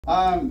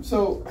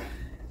So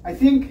I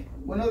think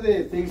one of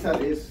the things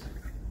that is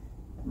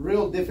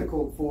real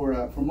difficult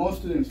for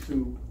most students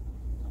to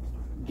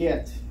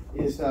get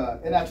is,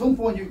 and at some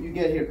point you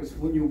get here, because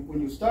when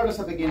you start as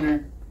a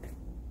beginner,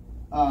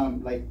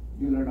 like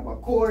you learn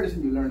about chords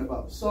and you learn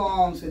about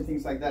songs and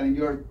things like that, and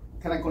you're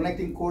kind of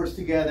connecting chords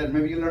together.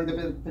 Maybe you learn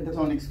the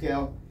pentatonic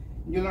scale,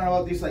 and you learn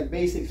about these like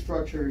basic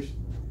structures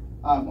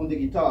on the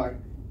guitar.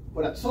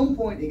 But at some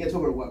point it gets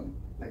overwhelming.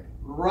 Like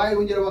right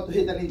when you're about to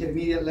hit that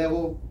intermediate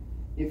level,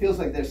 it feels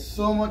like there's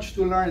so much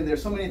to learn, and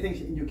there's so many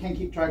things and you can't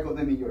keep track of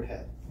them in your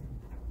head.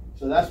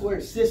 So that's where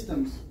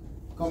systems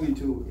come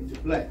into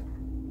play.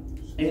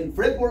 And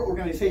fretboard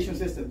organization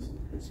systems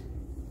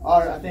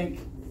are, I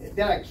think,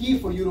 they're a key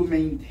for you to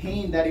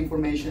maintain that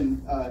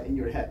information in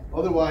your head.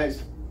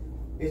 Otherwise,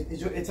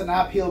 it's an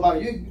uphill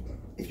battle.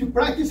 If you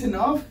practice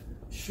enough,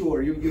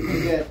 sure, you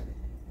can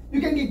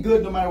get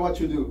good no matter what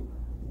you do.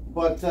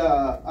 But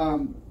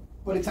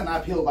it's an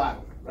uphill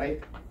battle, right?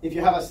 If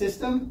you have a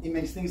system, it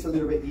makes things a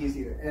little bit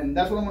easier. And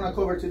that's what I'm going to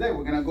cover today.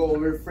 We're going to go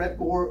over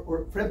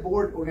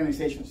fretboard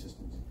organization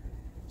systems.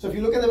 So if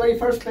you look at the very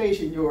first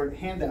page in your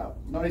handout,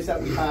 notice that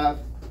we have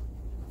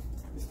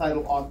this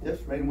title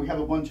octaves, right? And we have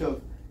a bunch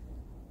of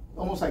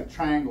almost like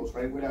triangles,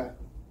 right, with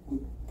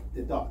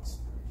the dots.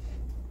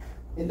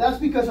 And that's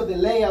because of the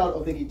layout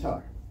of the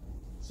guitar.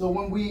 So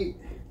when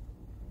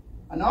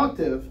an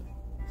octave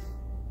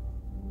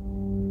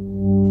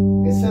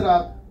is set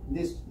up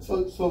this,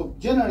 so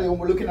generally when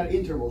we're looking at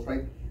intervals,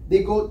 right,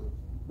 they go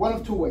one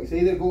of two ways.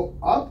 They either go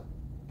up,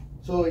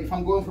 so if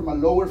I'm going from a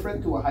lower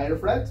fret to a higher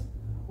fret,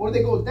 or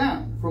they go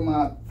down from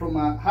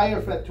a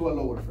higher fret to a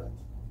lower fret.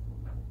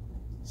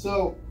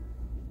 So,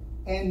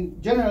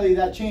 and generally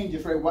that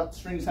changes, right, what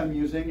strings I'm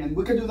using, and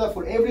we can do that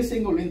for every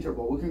single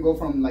interval. We can go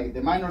from like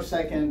the minor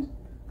second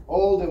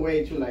all the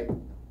way to like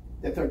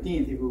the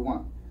 13th if we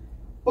want.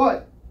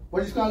 But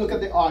we're just going to look at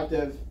the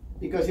octave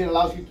because it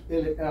allows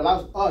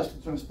us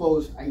to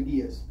transpose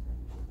ideas.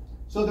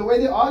 So the way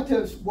the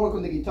octaves work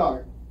on the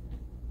guitar,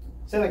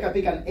 say like I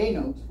pick an A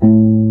note,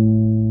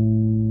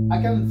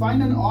 I can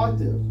find an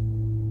octave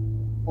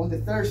on the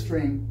third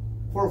string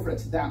 4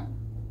 frets down.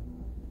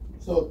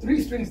 So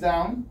 3 strings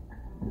down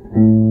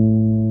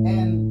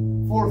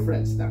and 4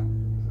 frets down.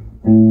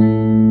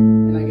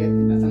 And I get,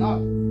 that's an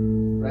octave,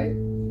 right?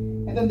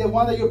 And then the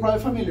one that you're probably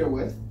familiar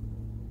with,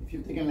 if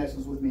you've taken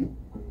lessons with me,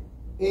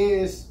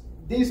 is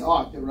this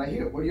octave right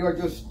here, where you are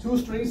just 2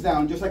 strings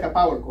down, just like a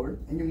power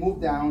chord, and you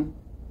move down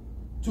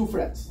 2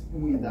 frets,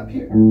 and we end up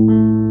here.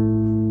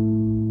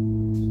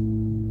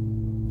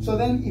 So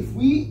then if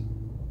we,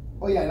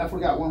 oh yeah, and I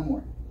forgot one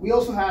more. We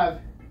also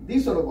have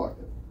this sort of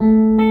octave,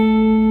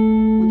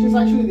 which is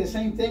actually the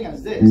same thing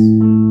as this.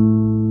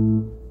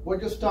 We're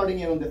just starting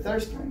it on the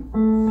 3rd string.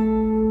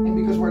 And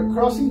because we're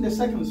crossing the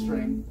 2nd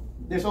string,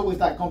 there's always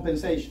that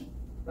compensation,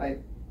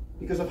 right?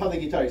 Because of how the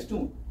guitar is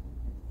tuned.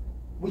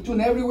 We tune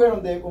everywhere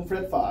on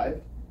fret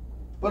 5,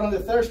 but on the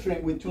 3rd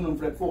string we tune on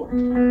fret 4.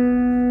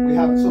 We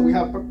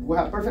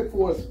have perfect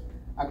 4th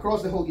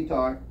across the whole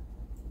guitar,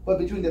 but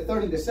between the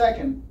 3rd and the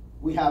 2nd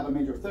we have a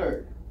major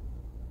 3rd.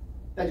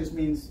 That just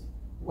means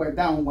we're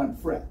down 1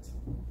 fret.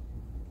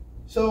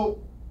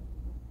 So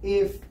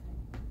if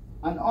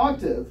an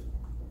octave,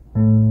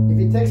 if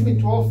it takes me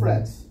 12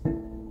 frets,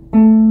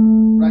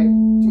 right,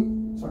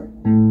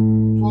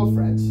 12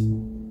 frets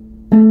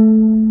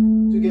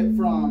to get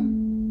from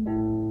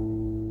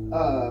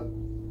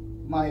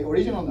my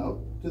original note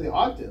to the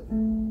octave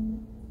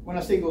on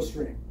a single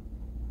string.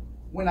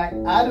 When I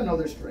add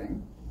another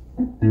string,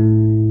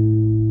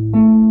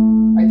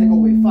 I take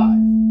away 5.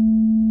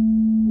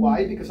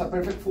 Why? Because a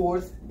perfect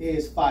 4th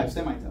is 5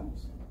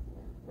 semitones,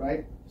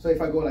 right? So if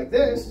I go like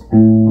this,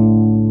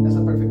 that's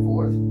a perfect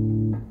 4th,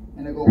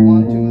 and I go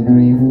 1, 2,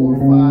 3, 4,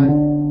 5,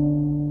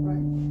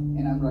 right?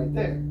 And I'm right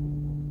there.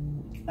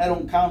 I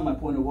don't count my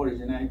point of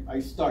origin. I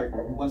start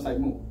once I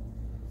move.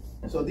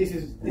 So this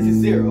is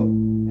 0,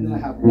 and then I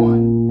have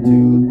 1,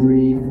 2,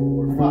 3,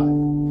 4,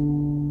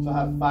 5. So I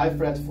have 5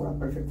 frets for a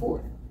perfect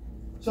 4th.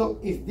 So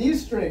if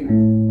this string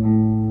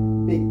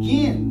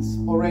begins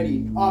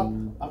already up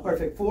a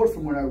perfect 4th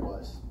from where I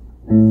was,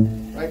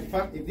 right?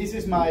 If this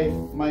is my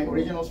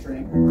original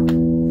string,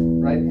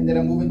 right, and then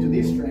I'm moving to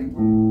this string,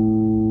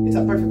 it's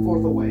a perfect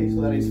 4th away,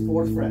 so that is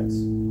 4 frets.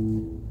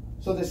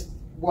 So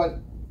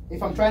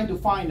if I'm trying to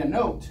find a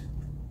note,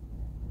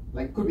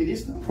 like could be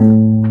this note,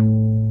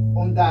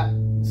 on that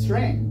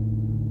string,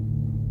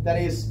 that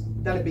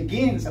it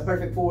begins a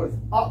perfect 4th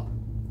up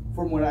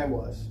from where I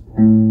was,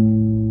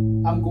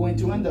 I'm going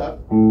to end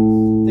up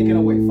taking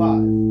away 5.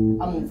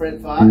 I'm on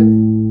fret 5.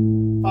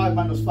 5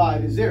 minus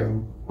 5 is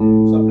 0.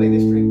 So I play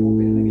this string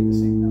open and I get the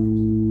same notes.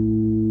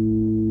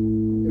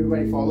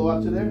 Everybody follow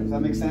up to there? Does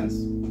that make sense?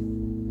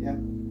 Yeah?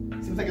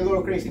 Seems like a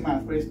little crazy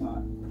math, but it's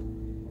not.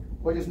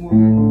 We're just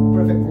moving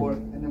perfect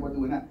 4th and then we're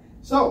doing that.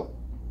 So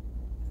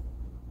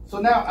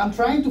now I'm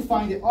trying to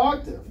find the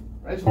octave,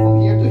 right? So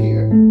from here to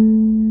here,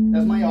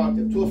 that's my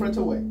octave, 2 frets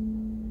away.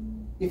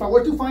 If I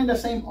were to find the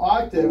same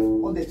octave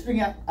on the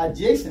string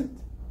adjacent,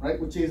 right,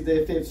 which is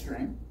the 5th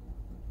string,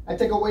 I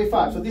take away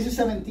 5. So this is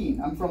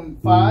 17. I'm from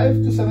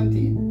 5 to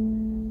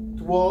 17.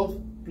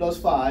 12 plus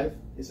 5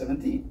 is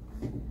 17.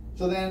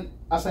 So then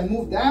as I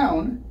move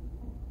down,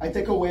 I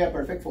take away a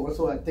perfect 4,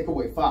 so I take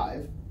away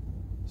 5.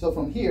 So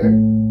from here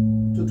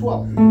to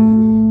 12.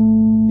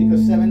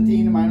 Because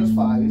 17 minus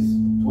 5 is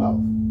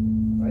 12.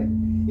 Right?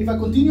 If I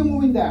continue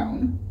moving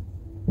down,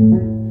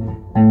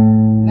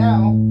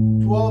 now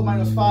 12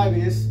 minus 5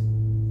 is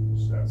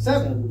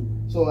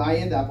 7. So I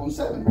end up on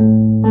 7.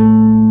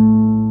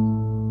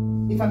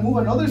 If I move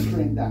another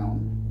string down,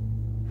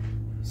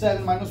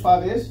 7 minus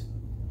 5 is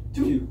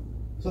 2.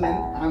 So then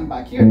I'm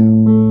back here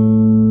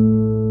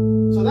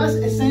now. So that's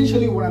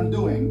essentially what I'm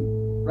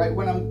doing, right?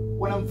 When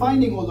I'm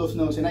finding all those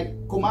notes and I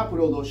come up with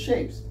all those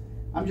shapes,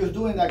 I'm just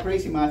doing that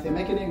crazy math and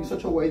making it in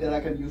such a way that I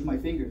can use my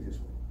fingers this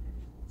way.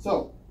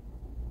 So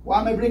why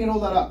am I bringing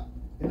all that up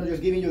and not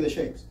just giving you the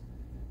shapes?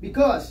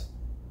 Because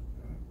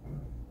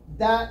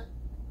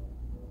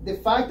the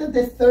fact that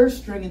the third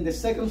string and the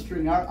second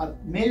string are a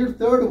major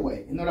third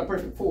away and not a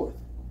perfect fourth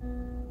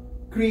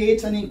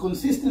creates an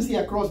inconsistency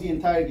across the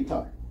entire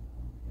guitar.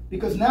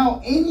 Because now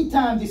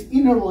anytime this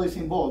interval is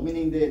involved,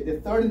 meaning the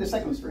third and the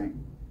second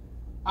string,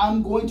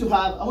 I'm going to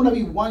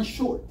be one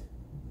short.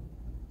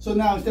 So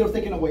now instead of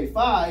taking away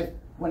 5,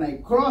 when I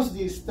cross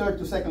this third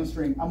to second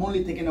string, I'm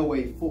only taking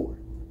away 4.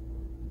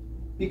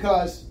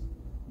 Because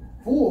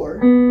 4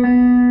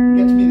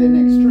 gets me the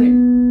next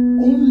string,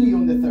 only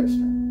on the third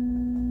string.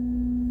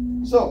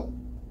 So,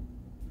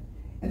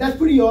 and that's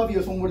pretty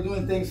obvious when we're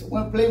doing things,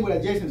 when I'm playing with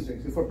adjacent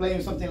strings. If we're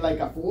playing something like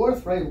a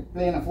fourth, right?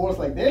 Playing a fourth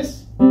like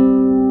this,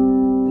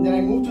 and then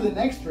I move to the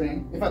next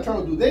string. If I try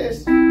to do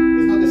this, it's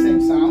not the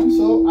same sound,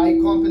 so I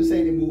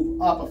compensate and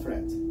move up a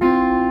fret.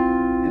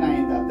 And I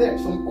end up there.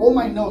 So all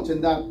my notes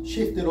end up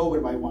shifted over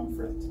by 1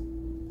 fret.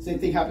 Same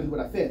thing happens with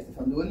a fifth. If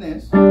I'm doing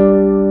this,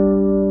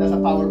 that's a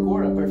power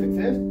chord, a perfect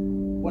fifth.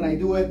 When I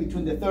do it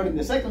between the third and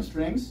the second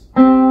strings,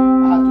 I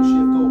have to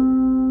shift over.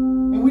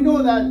 And we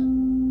know that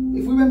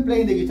if we've been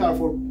playing the guitar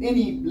for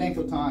any length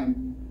of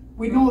time,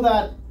 we know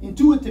that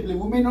intuitively,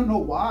 we may not know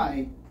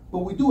why,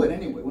 but we do it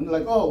anyway. When they're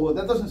like, oh, well,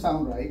 that doesn't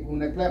sound right. When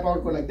I play a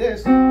power chord like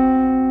this, it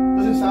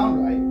doesn't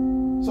sound right.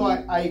 So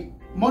I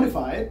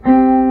modify it,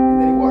 and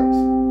then it works.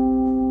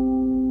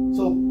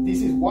 So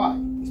this is why.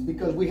 It's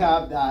because we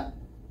have that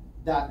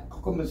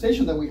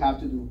compensation that we have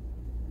to do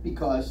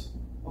because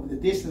of the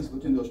distance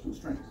between those two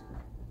strings.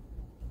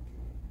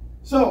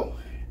 So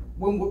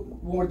when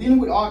we're dealing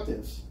with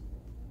octaves,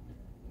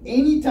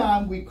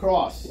 anytime we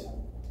cross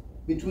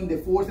between the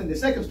fourth and the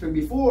second string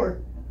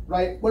before,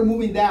 right, we're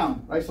moving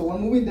down, right? So we're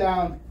moving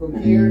down from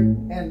here,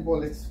 and well,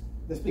 let's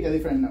pick a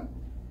different note.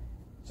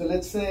 So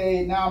let's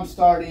say now I'm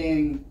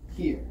starting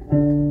here.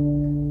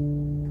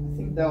 I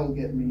think that will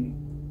get me,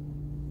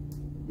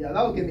 yeah,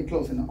 that will get me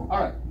close enough. All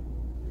right,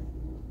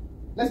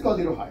 let's go a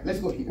little higher. Let's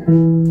go here,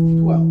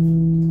 12.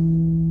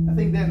 I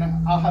think then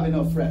I'll have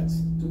enough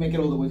frets to make it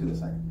all the way to the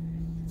second.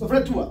 So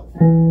fret 12.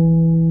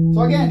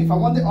 So again, if I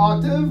want the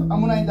octave,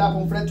 I'm going to end up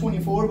on fret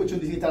 24, which on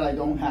this guitar I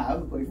don't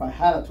have. But if I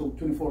had a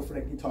 24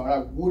 fret guitar, I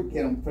would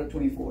get on fret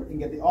 24 and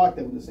get the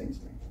octave on the same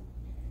string.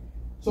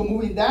 So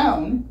moving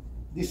down,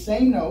 the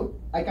same note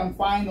I can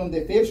find on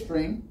the fifth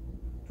string.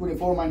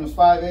 24 minus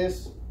 5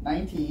 is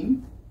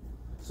 19.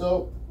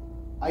 So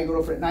I go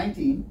to fret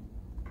 19.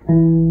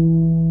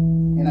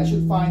 And I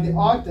should find the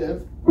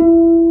octave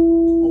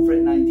on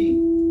fret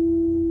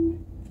 19.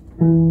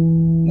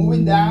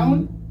 Moving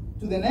down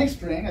to the next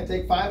string, I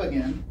take 5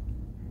 again.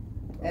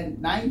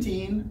 And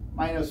 19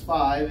 minus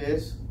 5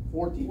 is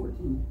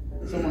 14.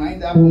 So when I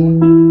end up on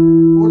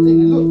 14,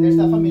 and look, there's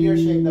that familiar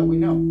shape that we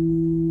know,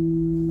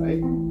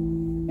 right?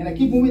 And I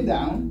keep moving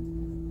down.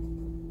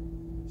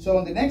 So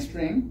on the next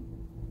string,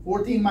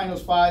 14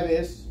 minus 5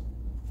 is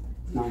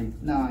 9.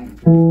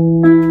 And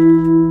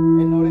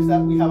notice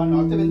that we have an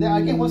octave. And then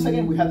again, once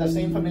again, we have the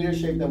same familiar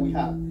shape that we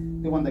have,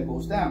 the one that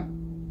goes down.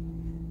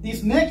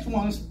 These next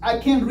ones, I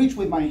can't reach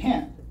with my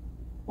hand,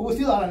 but we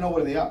still don't know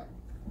where they are.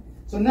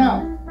 So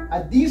now,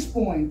 at this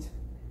point,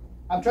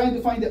 I'm trying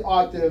to find the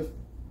octave,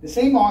 the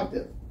same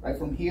octave, right,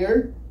 from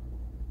here.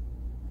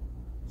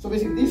 So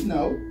basically this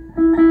note,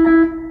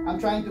 I'm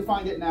trying to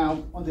find it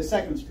now on the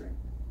second string.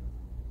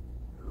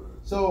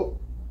 So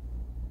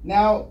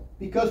now,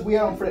 because we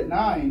are on fret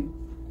 9,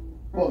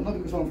 well, not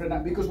because we're on fret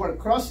 9, because we're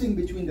crossing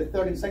between the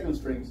third and second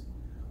strings,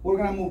 we're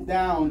going to move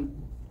down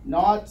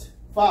not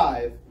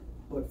 5,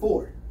 but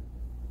 4,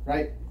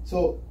 right?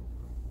 So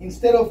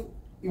instead of,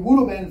 it would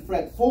have been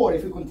fret 4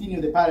 if we continue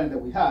the pattern that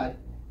we had,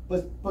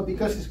 but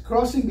because it's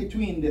crossing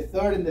between the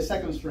third and the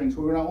second strings,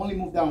 we're going to only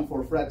move down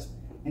 4 frets,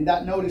 and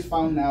that note is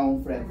found now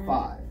on fret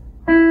 5.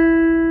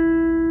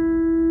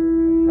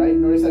 Right?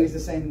 Notice that it's the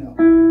same note.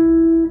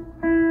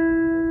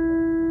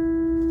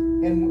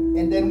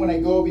 And then when I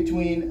go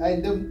between,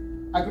 I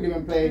could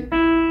even play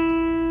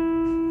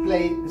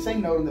the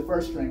same note on the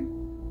first string,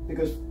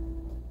 because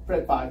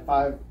fret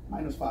 5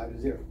 minus 5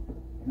 is 0,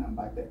 and I'm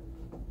back there.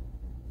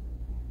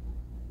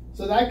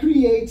 So that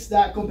creates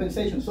that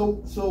compensation.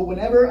 So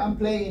whenever I'm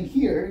playing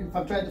here, if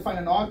I'm trying to find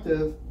an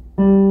octave,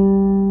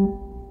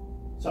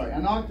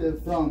 an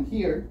octave from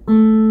here.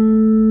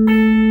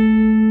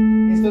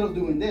 Instead of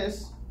doing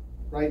this,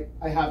 right,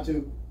 I have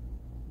to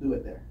do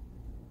it there.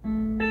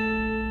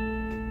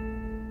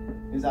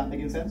 Is that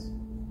making sense?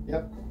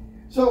 Yep.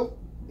 So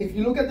if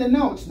you look at the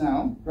notes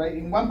now, right,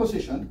 in one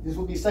position, this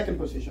will be second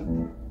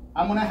position,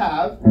 I'm going to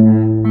have 2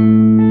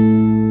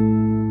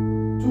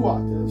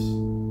 octaves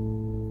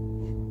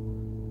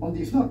on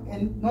this note.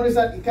 And notice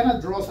that it kind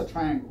of draws a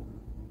triangle.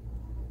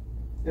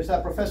 There's a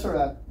professor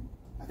at,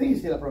 I think he's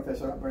still a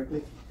professor at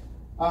Berkeley,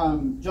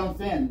 John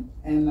Finn,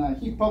 and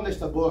he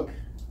published a book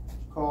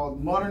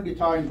called Modern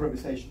Guitar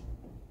Improvisation.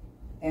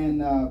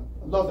 And I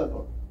love that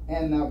book.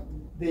 And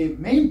the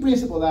main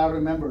principle that I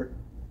remember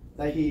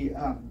that he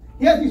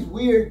had this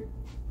weird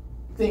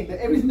thing that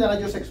everything that I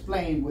just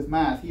explained with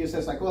math, he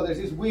says like, oh, there's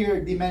this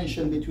weird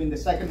dimension between the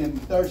second and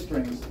third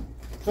strings.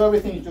 So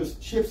everything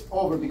just shifts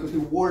over because it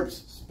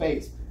warps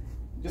space.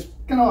 Just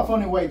kind of a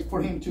funny way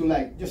for him to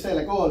like, just say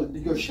like, oh,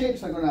 your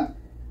shapes are gonna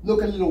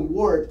look a little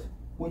warped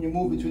when you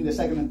move between the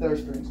second and third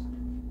strings.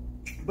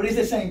 But it's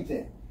the same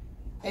thing.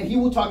 And he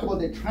will talk about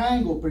the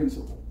triangle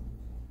principle.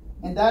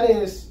 And that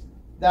is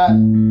that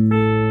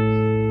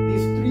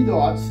these 3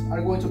 dots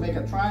are going to make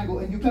a triangle,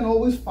 and you can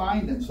always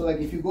find them. So like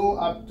if you go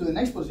up to the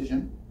next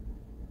position,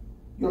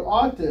 your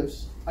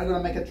octaves are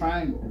going to make a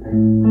triangle.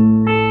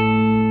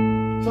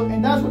 So,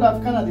 and that's what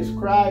I've kind of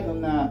described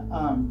on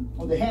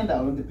the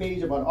handout, on the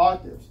page about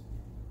octaves.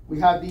 We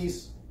have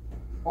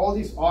all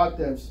these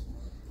octaves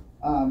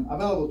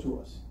available to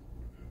us.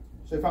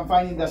 So if I'm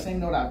finding the same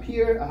note up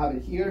here, I have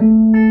it here.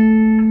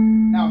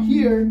 Now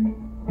here,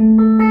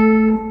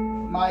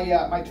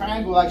 my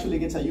triangle actually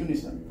gets a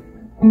unison.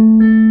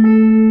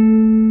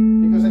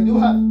 Because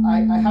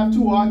I have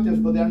 2 octaves,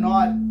 but they're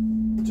not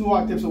 2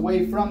 octaves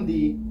away from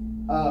the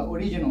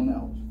original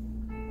note.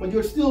 But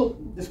you're still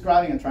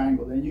describing a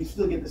triangle, and you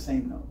still get the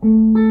same note.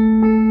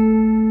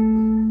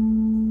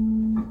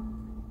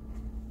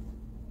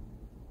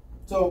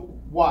 So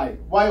why?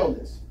 Why all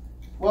this?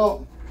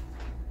 Well,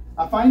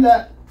 I find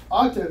that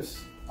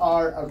octaves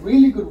are a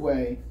really good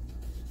way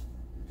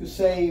to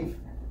save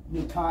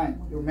your time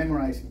when you're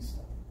memorizing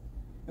stuff.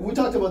 And we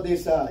talked about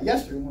this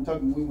yesterday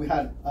when we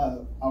had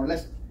our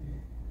lesson.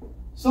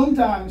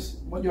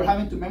 Sometimes when you're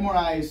having to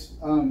memorize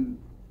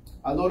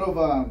a lot of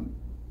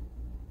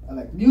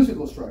like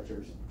musical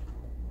structures,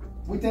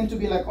 we tend to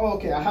be like, oh,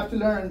 okay, I have to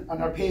learn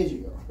an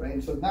arpeggio,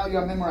 right? So now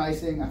you're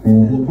memorizing a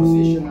full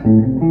position,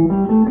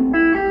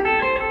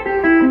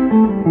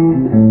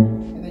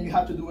 and then you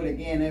have to do it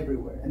again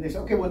everywhere. And they say,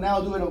 okay, well now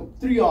I'll do it on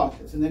 3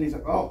 octaves, and then it's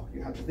like, oh,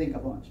 you have to think a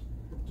bunch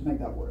to make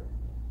that work.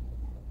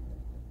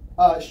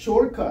 A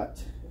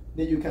shortcut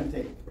that you can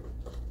take,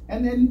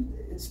 and then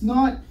it's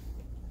not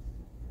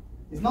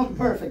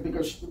perfect,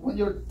 because when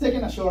you're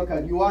taking a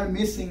shortcut, you are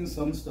missing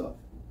some stuff,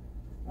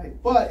 right?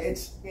 But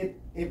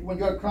when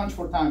you're crunched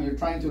for time, you're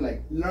trying to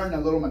like learn a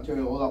lot of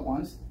material all at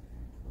once.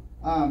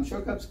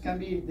 Shortcuts can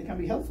be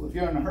helpful if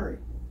you're in a hurry.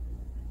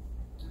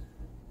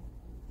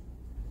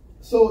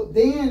 So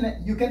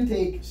then you can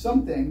take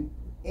something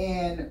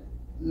and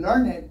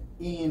learn it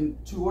in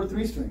 2 or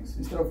 3 strings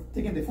instead of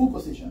taking the full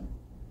position.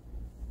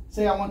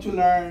 Say I want to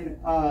learn,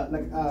 an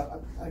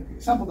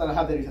example that I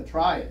have there is a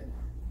triad.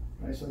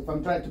 Right? So if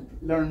I'm trying to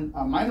learn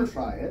a minor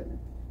triad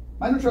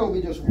will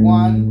be just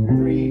 1,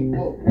 3,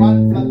 well,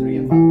 1, flat 3,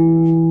 and 5.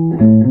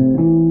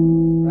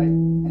 Right?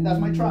 And that's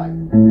my triad.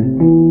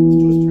 It's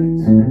 2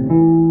 strings.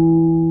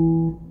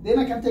 Then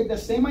I can take the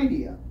same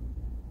idea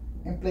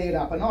and play it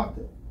up an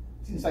octave.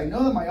 Since I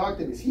know that my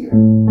octave is here,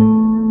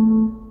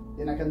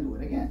 then I can do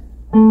it again.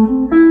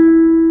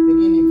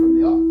 Beginning from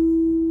the octave.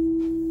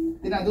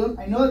 Then I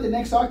know that the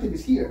next octave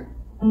is here.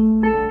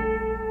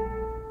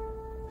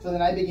 So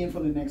then I begin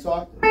from the next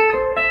octave.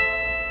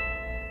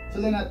 So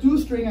then a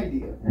 2-string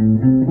idea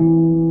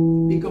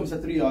becomes a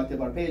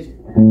 3-octave arpeggio.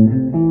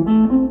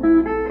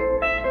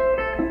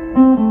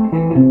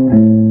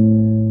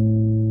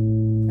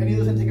 And it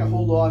doesn't take a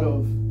whole lot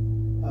of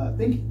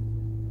thinking.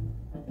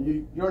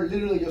 And you're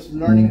literally just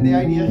learning the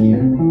idea here.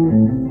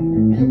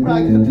 And you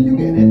practice until you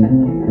get it.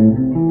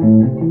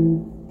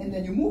 And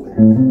then you move it.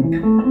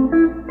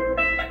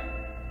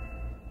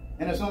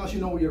 And as long as you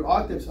know where your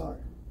octaves are,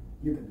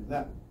 you can do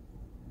that.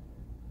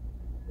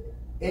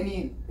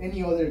 Any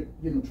other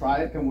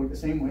triad can work the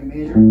same way.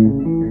 Major,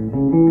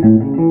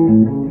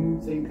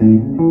 same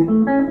thing.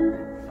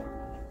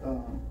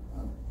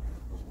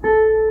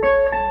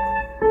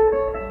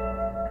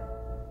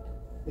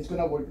 It's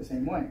gonna work the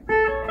same way.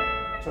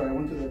 Sorry, I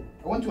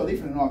went to a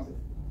different octave.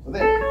 So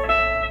there.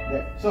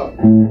 So,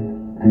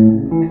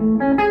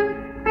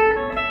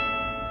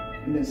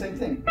 and then same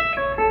thing.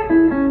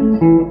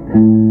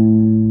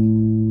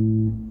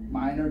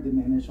 Minor,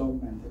 diminished,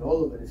 augmented.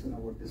 All of it is gonna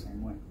work the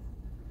same way.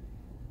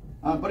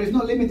 But it's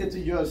not limited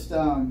to just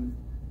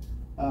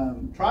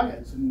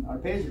triads and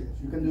arpeggios.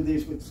 You can do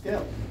this with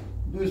scales.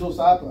 Luis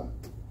Osapla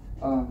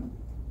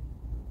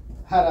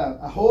had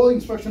a whole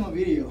instructional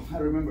video, I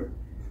remember.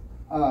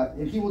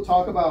 And he will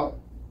talk about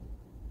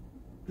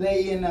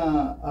playing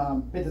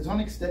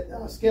pentatonic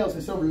scales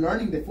instead of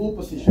learning the full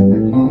position that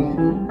you normally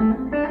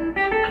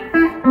do.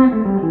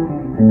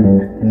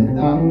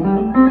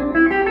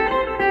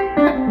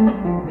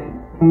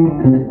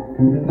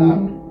 then that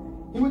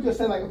one. He would just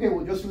say like, okay,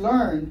 we'll just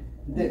learn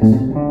this.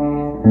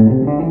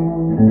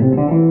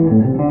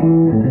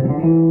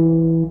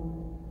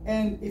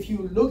 And if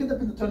you look at the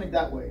pentatonic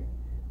that way,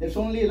 there's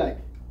only like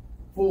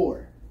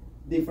 4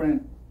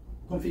 different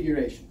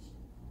configurations,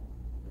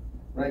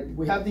 right?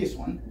 We have this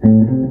one,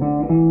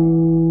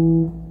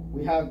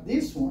 we have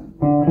this one,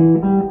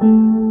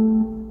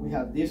 we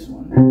have this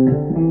one,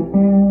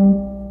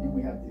 and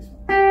we have this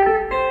one.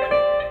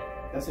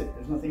 That's it,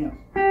 there's nothing else.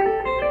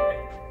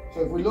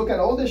 So if we look at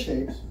all the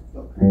shapes,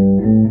 look,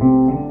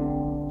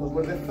 those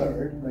were the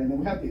 3rd, right? And then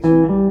we have this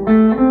one.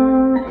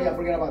 Oh yeah,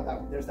 forget about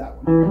that one, there's that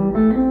one.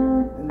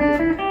 And this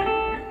one.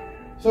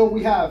 So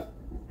we have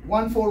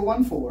 1 4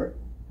 1 4,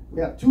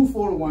 we have 2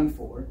 4 1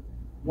 4,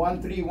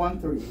 1 3 1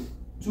 3,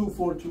 2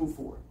 4 2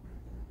 4. I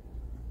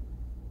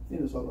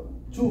think that's all of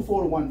them. 2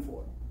 4 1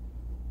 4,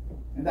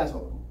 and that's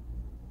all of them.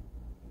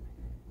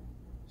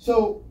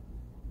 So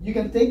you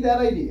can take that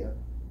idea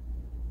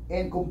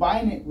and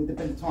combine it with the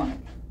pentatonic,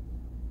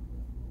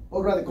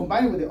 or rather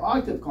combine it with the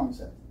octave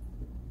concept,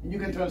 and you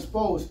can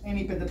transpose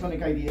any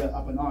pentatonic idea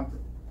up an octave.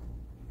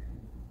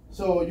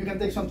 So you can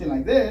take something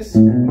like this.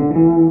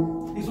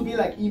 This would be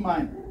like E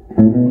minor.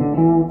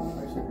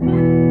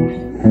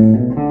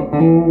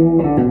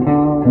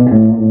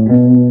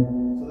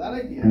 So that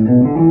idea,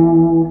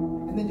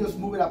 and then just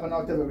move it up an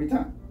octave every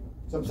time.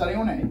 So I'm starting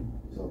on A,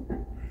 so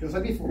just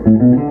like before,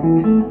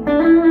 and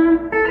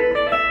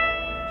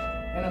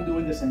I'm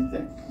doing the same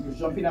thing. I'm just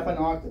jumping up an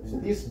octave. So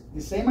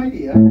the same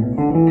idea.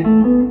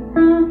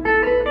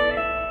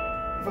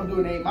 If I'm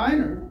doing A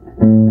minor,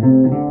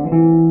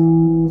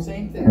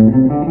 same thing.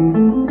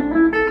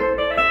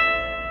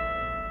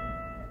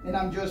 And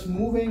I'm just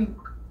moving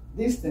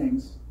these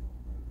things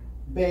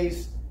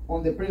based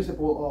on the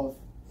principle of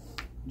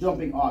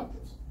jumping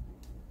octaves.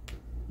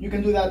 You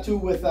can do that too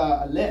with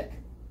a lick.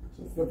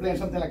 So if you're playing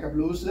something like a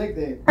blues lick,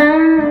 we've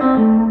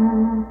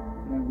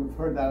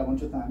heard that a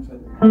bunch of times.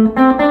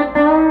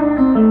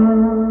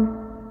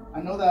 I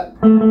know that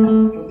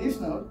from this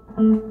note,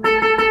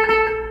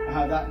 I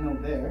have that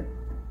note there.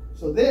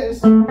 So this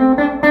becomes,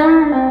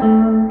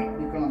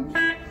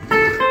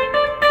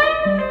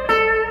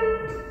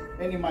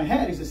 and in my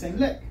head it's the same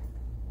lick,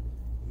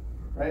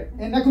 right?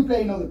 And I could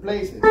play in other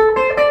places,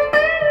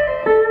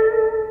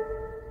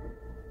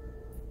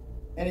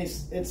 and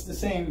it's the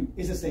same.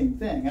 It's the same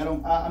thing.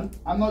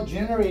 I'm not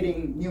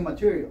generating new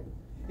material.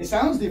 It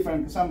sounds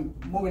different because I'm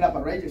moving up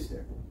a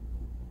register.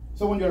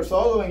 So when you're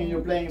soloing and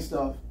you're playing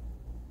stuff,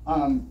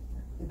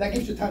 that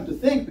gives you time to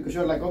think, because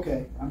you're like,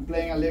 okay, I'm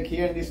playing a lick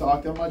here in this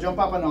octave, I'm gonna jump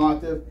up an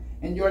octave,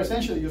 and you're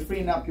essentially just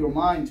freeing up your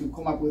mind to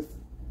come up with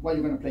what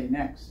you're gonna play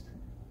next.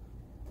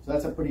 So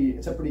that's a pretty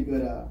good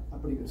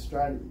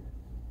strategy.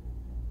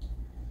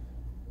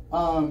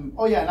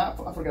 Oh yeah, and I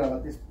forgot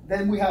about this.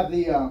 Then we have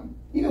the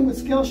even with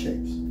scale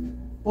shapes.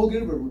 Paul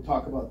Gilbert would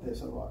talk about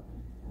this a lot.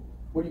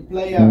 When you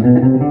play a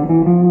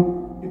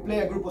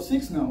group of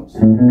 6 notes,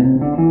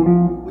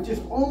 which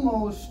is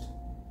almost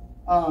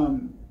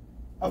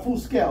a full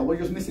scale, we're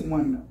just missing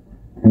one note.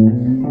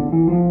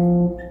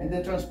 And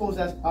then transpose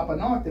that up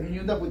an octave, and you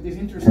end up with this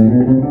interesting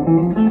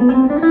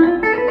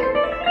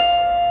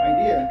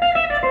idea.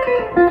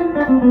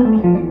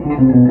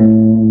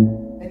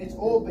 And it's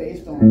all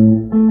based on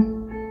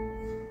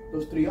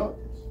those 3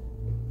 octaves.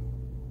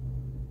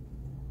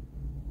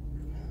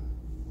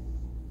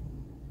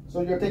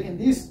 So you're taking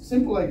this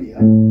simple idea,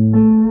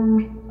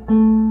 and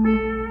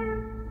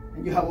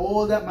you have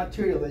all that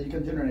material that you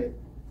can generate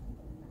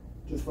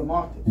just from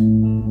octaves.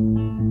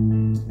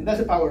 And that's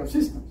the power of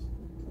systems.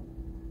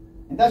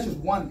 And that's just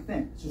one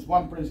thing. It's just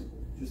one principle.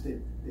 Just the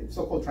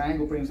so-called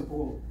triangle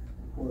principle,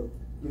 or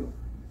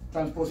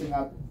transposing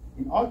up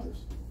in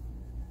octaves.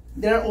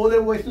 There are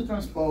other ways to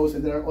transpose,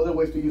 and there are other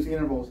ways to use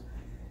intervals.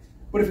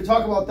 But if we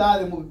talk about that,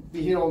 then we'll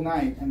be here all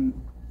night. And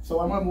so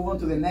I'm going to move on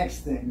to the next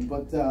thing.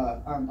 But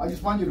I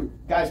just want you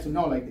guys to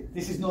know, like,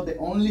 this is not the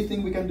only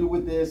thing we can do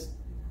with this.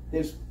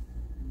 There's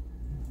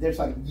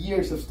like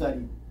years of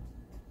study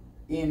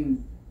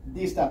in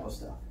this type of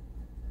stuff.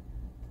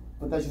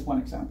 But that's just one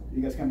example.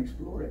 You guys can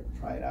explore it,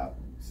 try it out,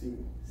 see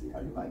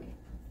how you like it.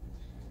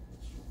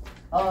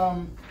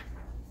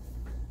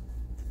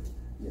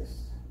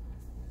 Yes.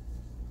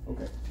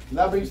 Okay. So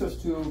that brings us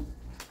to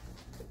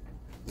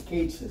the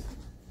cage system.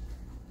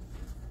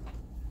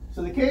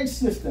 So the cage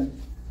system,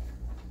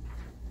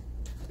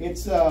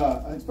 it's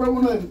probably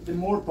one of the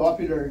more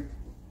popular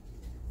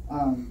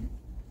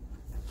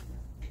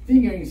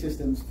fingering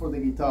systems for the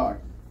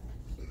guitar.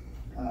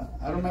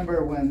 I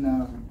remember when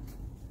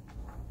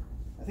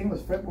I think it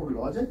was Fretboard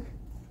Logic,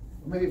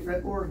 or maybe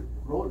Fretboard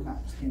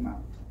Roadmaps came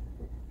out.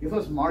 It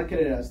was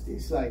marketed as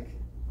this like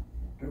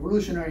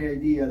revolutionary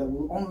idea that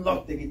will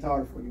unlock the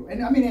guitar for you.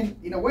 And I mean,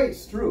 in a way,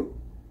 it's true,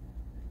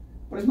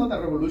 but it's not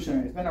that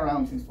revolutionary. It's been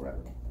around since forever.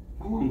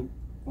 How long?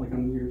 Like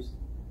 100 years?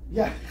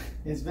 Yeah,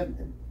 it's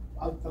been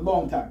a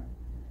long time.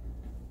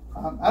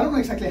 I don't know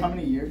exactly how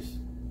many years,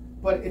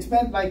 but it's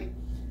been like,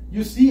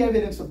 you see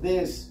evidence of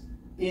this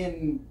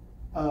in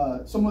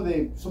some of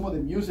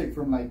the music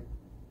from like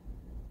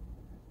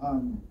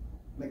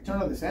like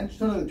turn of the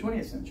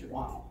 20th century.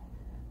 Wow.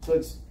 So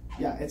it's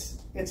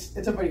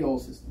a very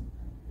old system.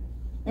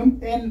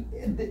 And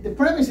the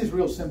premise is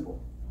real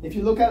simple. If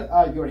you look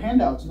at your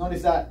handouts,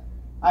 notice that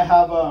I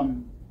have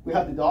we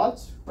have the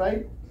dots,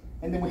 right?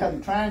 And then we have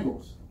the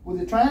triangles. Well,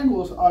 the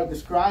triangles are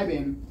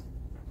describing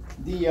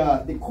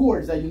the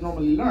chords that you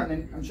normally learn.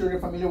 And I'm sure you're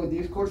familiar with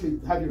these chords.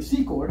 You have your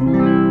C chord,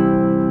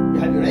 you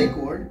have your A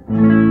chord,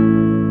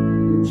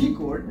 your G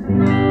chord,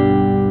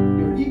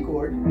 your E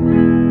chord,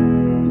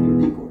 and your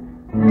D chord.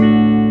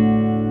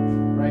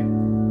 Right?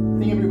 I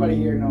think everybody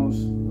here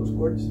knows those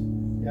chords.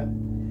 Yeah.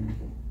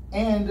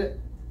 And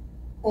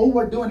all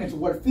we're doing is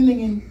we're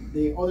filling in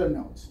the other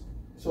notes.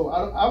 So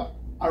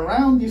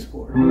around this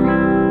chord,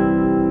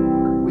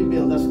 we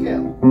build a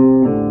scale.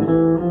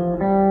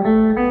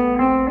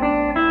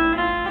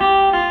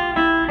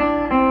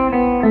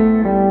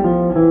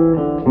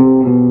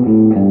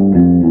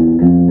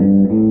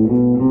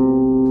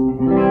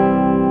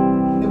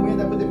 And then we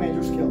end up with the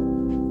major scale.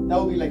 That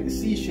would be like the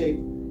C shape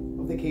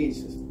of the K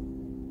system.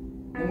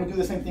 Then we do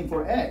the same thing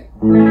for A.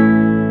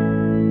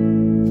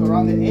 So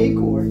around the A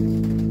chord,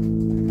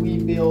 we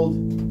build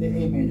the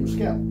A major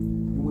scale.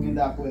 And we end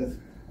up with,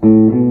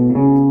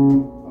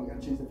 oh, I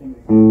gotta change the finger.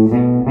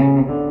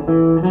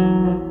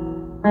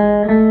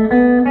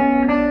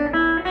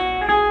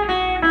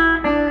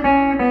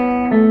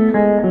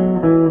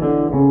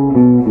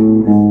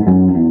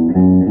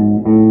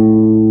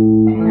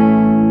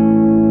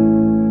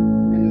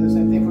 And do the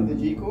same thing for the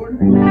G chord.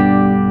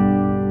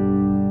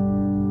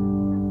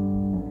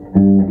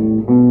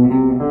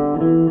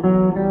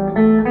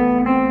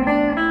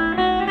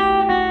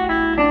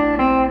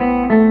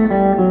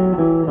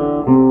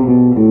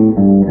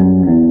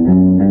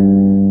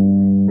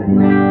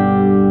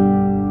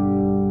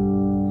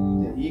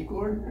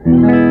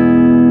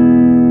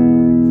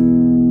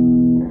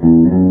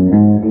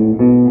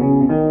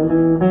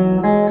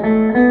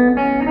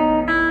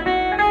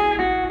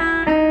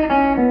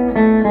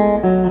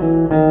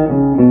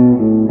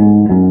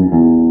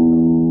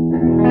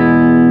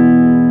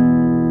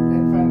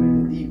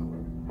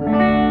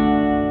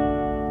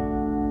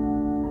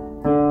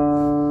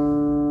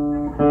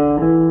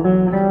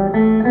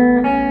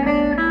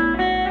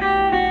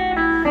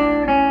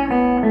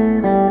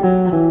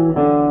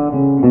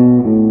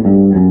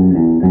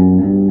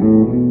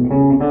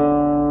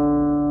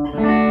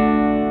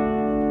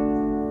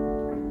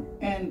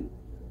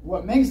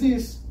 What makes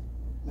this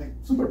like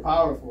super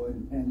powerful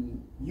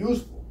and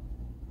useful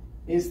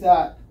is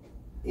that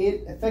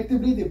it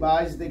effectively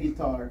divides the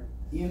guitar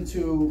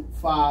into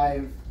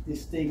 5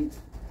 distinct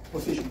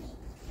positions.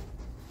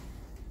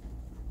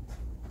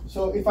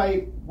 So if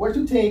I were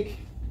to take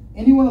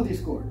any one of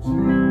these chords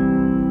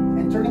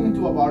and turn them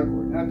into a bar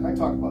chord, and I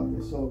talked about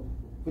this. So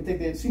we take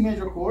the C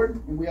major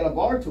chord and we add a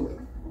bar to it.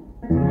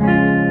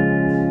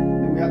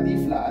 Then we have D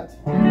flat,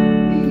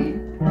 E,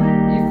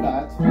 E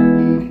flat,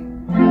 E,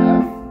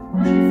 F,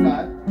 G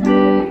flat, A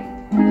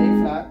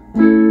flat,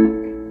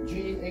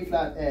 G, A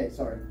flat, A,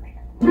 sorry,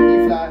 E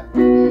flat, E,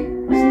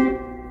 C,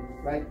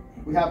 right?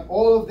 We have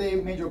all of the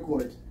major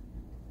chords.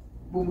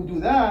 When we do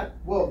that,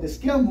 well, the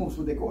scale moves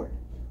with the chord.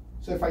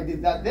 So if I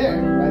did that there,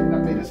 right, and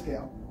I play the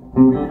scale,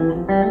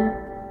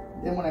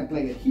 then when I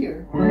play it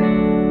here,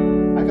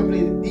 I can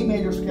play the D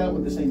major scale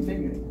with the same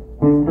fingering.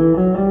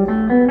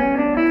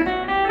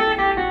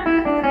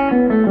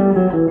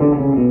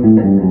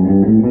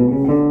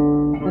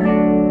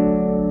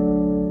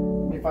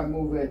 If I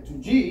move it to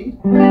G,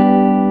 I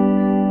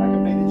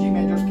can play the G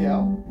major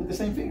scale with the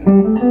same fingering.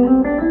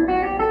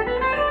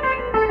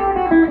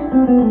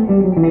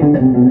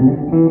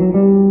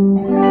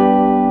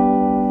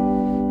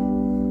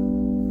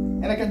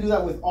 And I can do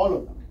that with all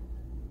of them.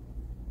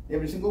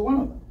 Every single one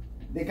of them.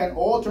 They can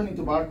all turn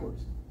into bar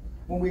chords.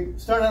 When we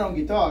start out on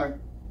guitar,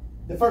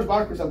 the first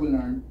bar chords that we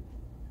learn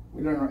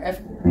our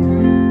F chord.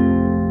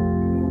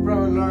 We'll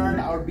probably learn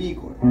our B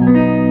chord.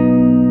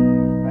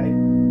 Right?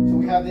 So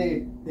we have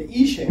the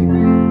E shape,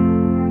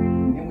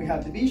 and we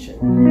have the B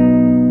shape.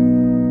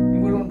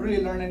 And we don't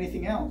really learn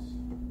anything else.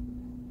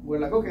 We're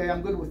like, okay,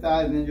 I'm good with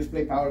that, and then just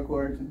play power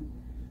chords, and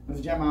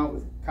let's jam out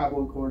with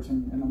cowboy chords,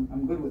 and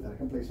I'm good with that. I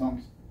can play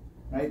songs,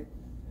 right?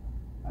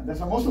 And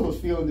that's how most of us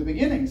feel in the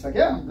beginning. It's like,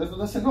 yeah,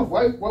 that's enough.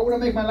 Why would I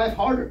make my life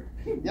harder?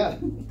 Yeah.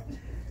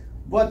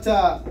 But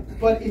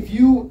if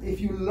you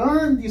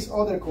learn these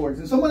other chords,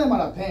 and some of them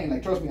are a pain,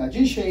 like trust me, a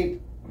G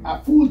shape, a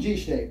full G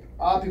shape,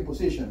 up in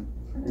position.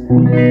 I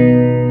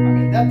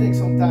mean, that takes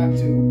some time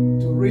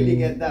to really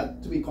get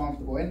that to be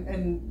comfortable.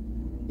 And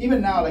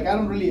even now, like I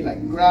don't really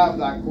like grab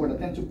that chord. I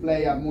tend to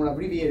play a more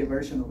abbreviated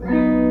version of it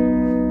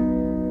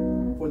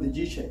for the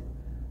G shape.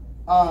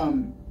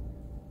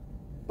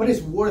 But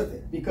it's worth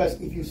it, because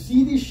if you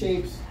see these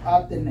shapes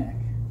up the neck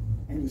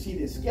and you see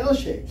the scale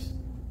shapes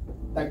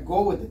that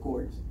go with the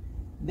chords,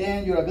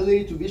 then your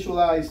ability to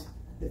visualize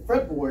the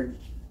fretboard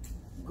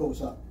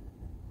goes up.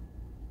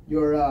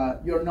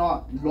 You're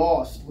not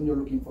lost when you're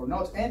looking for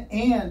notes,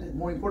 and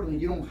more importantly,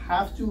 you don't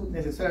have to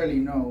necessarily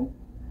know.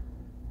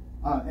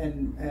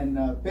 And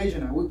Paige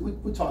and I,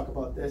 we talk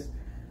about this.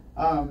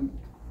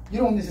 you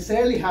don't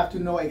necessarily have to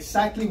know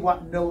exactly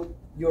what note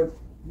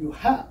you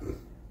have,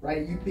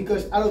 right?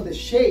 Because out of the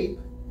shape.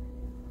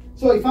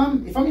 So if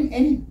I'm in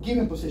any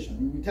given position,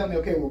 and you tell me,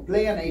 okay, well,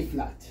 play an A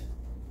flat,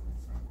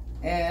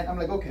 and I'm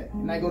like, okay,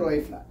 and I go to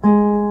A flat,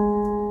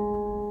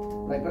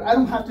 right? But I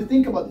don't have to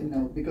think about the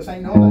note because I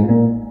know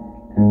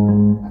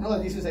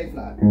that this is A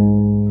flat,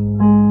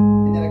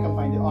 and then I can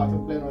find I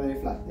can play another A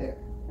flat there.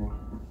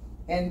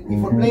 And if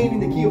we're playing in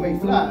the key of A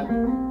flat,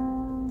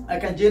 I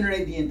can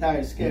generate the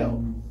entire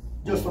scale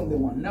just from the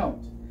one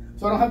note.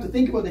 So I don't have to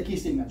think about the key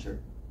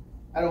signature.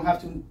 I don't have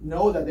to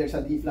know that there's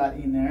a D flat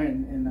in there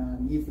and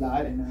an E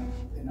flat and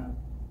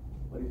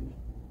what is it?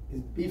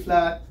 It's B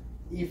flat,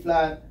 E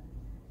flat,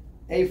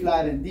 A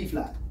flat, and D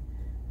flat.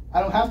 I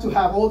don't have to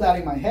have all that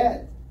in my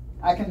head.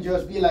 I can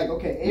just be like,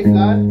 okay, A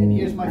flat, and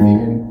here's my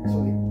fingering.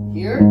 So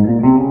here,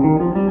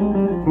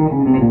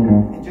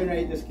 and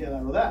generate the scale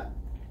out of that.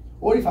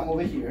 Or if I'm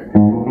over here,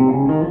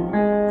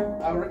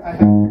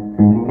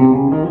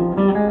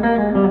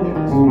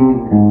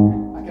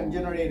 I can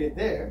generate it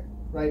there,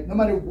 right? No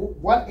matter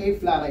what A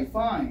flat I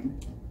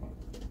find,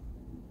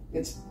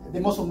 it's the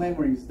muscle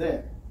memory is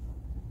there,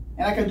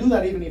 and I can do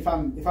that even if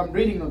I'm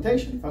reading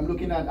notation, if I'm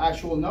looking at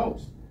actual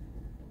notes,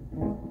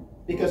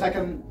 because I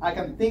can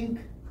think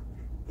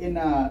in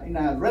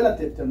a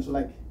relative term. So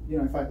like, you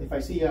know, if I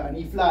see an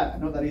E flat, I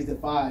know that is the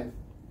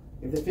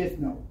fifth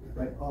note,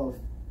 right, of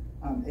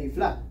A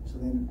flat. So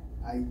then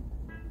I'm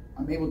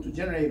able to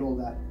generate all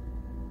that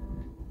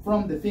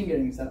from the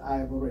fingerings that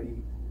I've already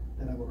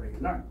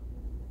learned.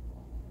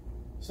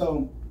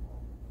 So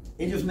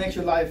it just makes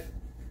your life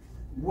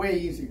way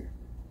easier.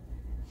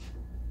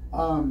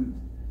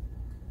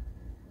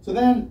 So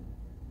then,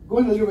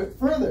 going a little bit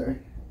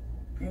further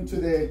into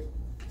the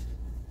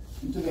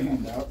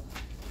handout,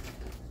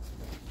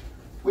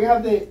 we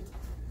have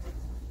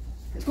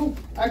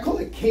I call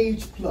it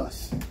Cage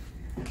Plus.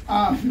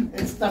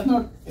 It's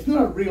not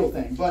a real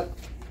thing, but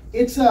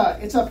it's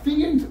a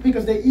fingering,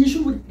 because the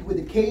issue with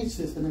the cage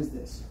system is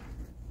this.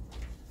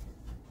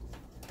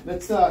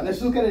 Let's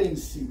look at it in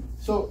C.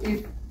 So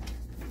if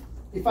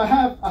I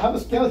have a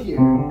scale here,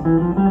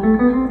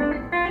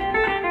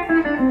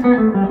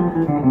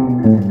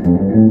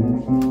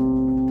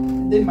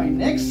 and then my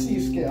next C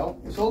scale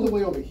is all the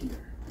way over here.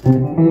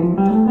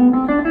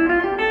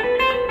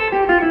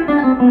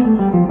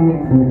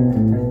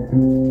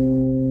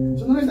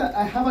 So notice that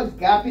I have a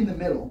gap in the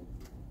middle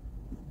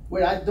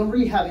where I don't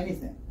really have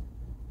anything.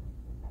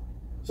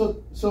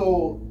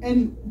 So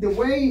and the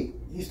way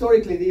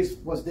historically this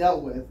was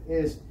dealt with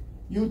is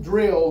you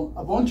drill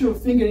a bunch of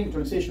fingering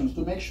transitions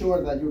to make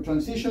sure that your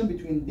transition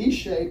between this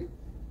shape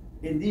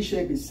and this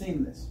shape is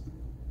seamless.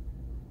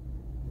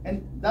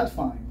 And that's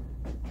fine.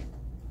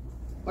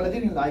 But I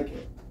didn't like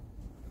it.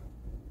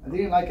 I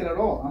didn't like it at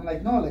all. I'm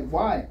like, no, like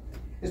why?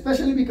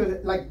 Especially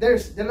because like there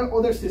are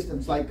other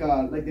systems like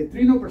the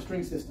 3 note per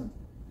string system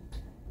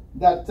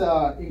that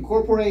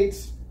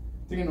incorporates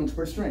 3 notes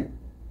per string.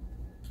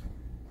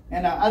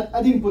 And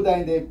I didn't put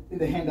that in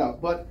the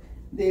handout, but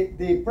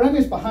the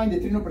premise behind the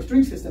 3 note per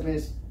string system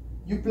is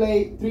you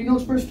play 3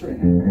 notes per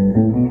string,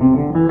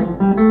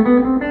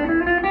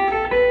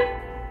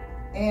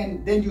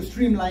 and then you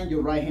streamline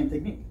your right hand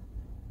technique.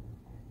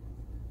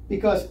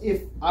 Because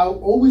if I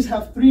always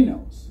have 3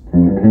 notes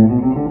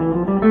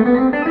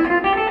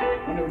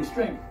on every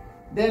string,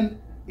 then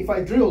if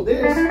I drill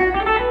this,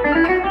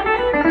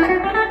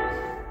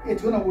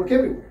 it's gonna work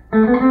everywhere.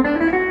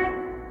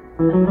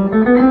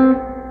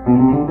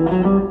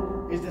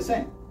 It's the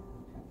same.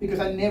 Because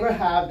I never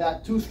have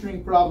that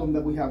 2-string problem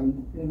that we have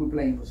when we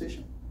play in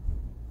position.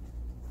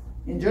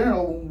 In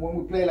general, when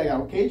we play like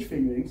our cage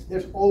fingerings,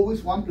 there's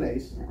always one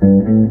place where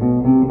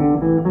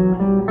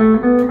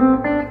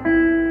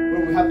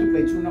we have to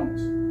play 2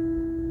 notes.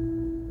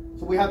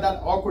 So we have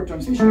that awkward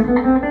transition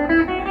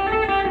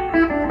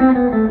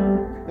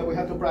that we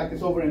have to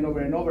practice over and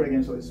over and over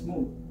again so it's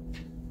smooth.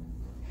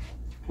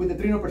 With the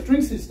 3 note per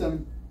string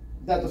system,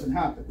 that doesn't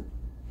happen.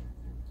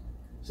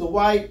 So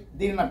why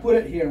didn't I put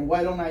it here, and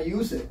why don't I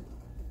use it?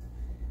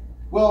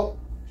 Well,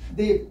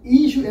 the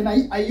issue, and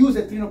I use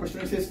the 3 note per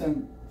string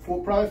system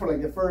probably for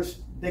like the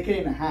first decade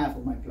and a half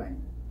of my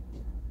playing.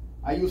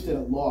 I used it a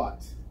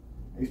lot.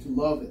 I used to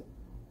love it,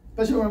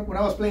 especially when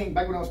I was playing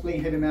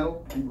heavy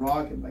metal and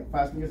rock and like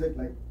fast music.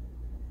 Like,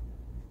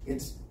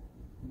 it's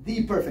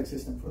the perfect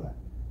system for that.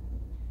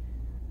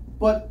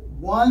 But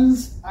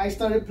once I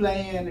started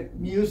playing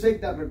music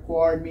that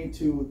required me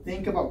to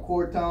think about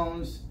chord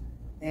tones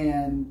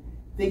and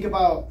think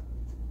about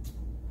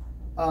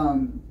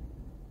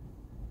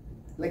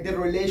like the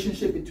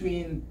relationship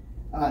between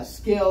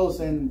scales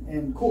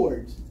and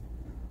chords,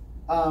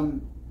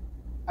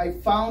 I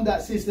found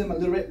that system a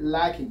little bit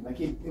lacking.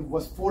 Like it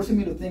was forcing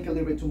me to think a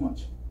little bit too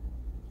much,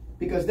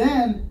 because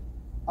then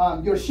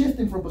you're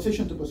shifting from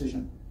position to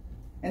position,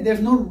 and there's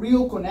no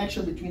real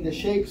connection between the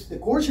shapes, the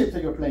chord shapes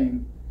that you're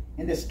playing,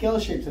 and the scale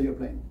shapes that you're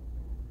playing.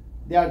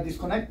 They are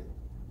disconnected.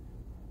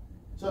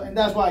 So, and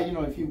that's why, you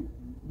know, if you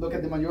look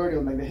at the majority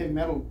of like the heavy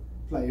metal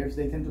players,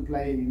 they tend to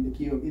play in the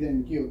key of either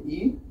in the key of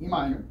E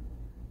minor,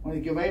 or in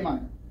the key of A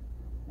minor.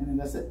 and then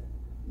that's it.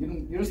 You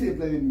don't see them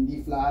playing in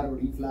D flat or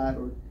E flat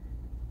or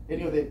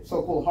any of the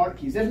so-called hard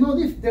keys. There's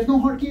no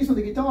hard keys on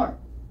the guitar.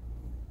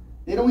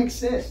 They don't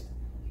exist.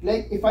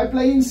 Like if I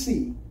play in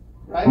C,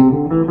 right?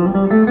 And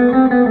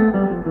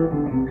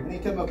you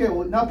tell me, okay,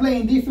 well now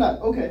play in D flat.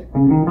 Okay.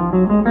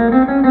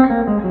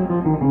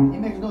 It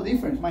makes no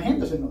difference. My hand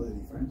doesn't know the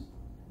difference.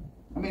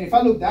 I mean, if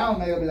I look down,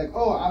 maybe I'll be like,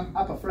 oh, I'm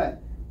up a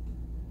fret.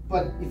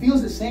 But it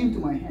feels the same to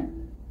my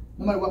hand,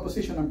 no matter what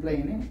position I'm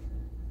playing in.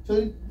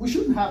 So we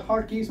shouldn't have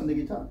hard keys on the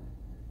guitar.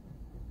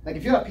 Like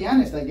if you're a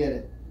pianist, I get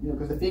it, you know,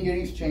 because the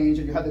fingerings change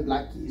and you have the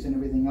black keys and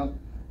everything else.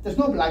 There's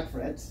no black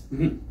frets.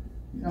 You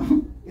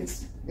know,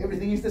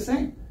 everything is the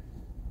same.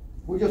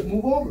 We just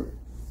move over.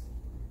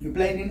 You're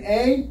playing in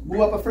A,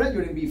 move up a fret,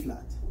 you're in B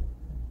flat.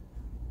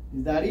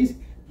 It's that easy.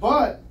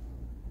 But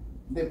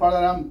the part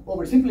that I'm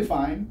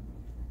oversimplifying,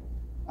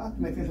 to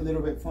make things a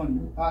little bit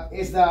funny,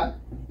 is that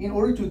in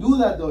order to do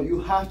that though, you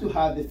have to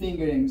have the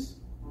fingerings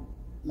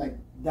like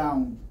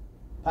down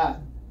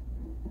pat.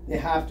 They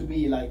have to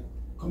be like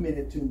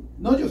committed to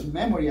not just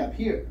memory up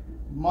here,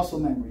 muscle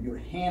memory. Your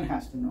hand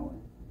has to know it.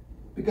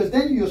 Because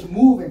then you just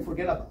move and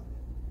forget about it.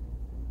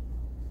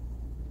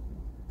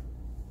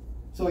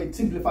 So it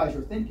simplifies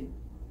your thinking.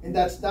 And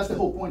that's the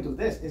whole point of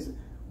this, is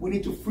we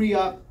need to free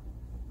up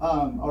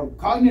our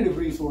cognitive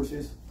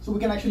resources so we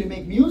can actually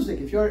make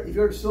music. If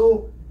you're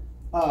so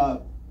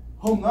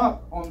hung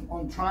up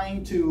on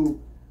trying to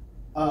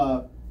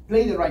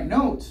play the right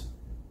notes,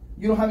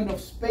 you don't have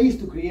enough space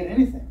to create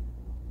anything,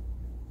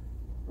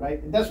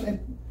 right?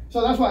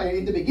 So that's why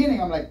in the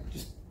beginning I'm like,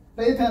 just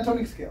play the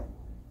pentatonic scale,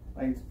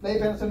 right? Play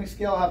the pentatonic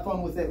scale, have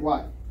fun with it.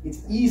 Why?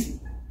 It's easy.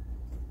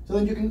 So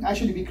then you can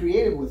actually be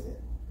creative with it.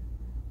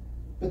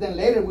 But then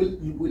later we'll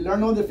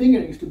learn all the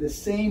fingerings to the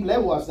same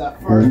level as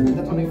that first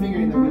pentatonic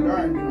fingering that we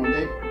learned, you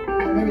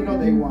know, maybe not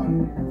day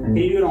one. Can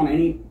you do it on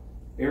any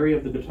area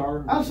of the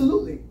guitar?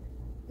 Absolutely,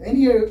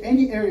 any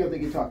area of the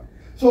guitar.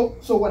 So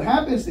what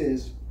happens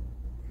is,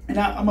 and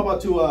I'm about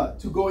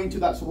to go into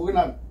that. So we're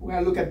gonna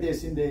look at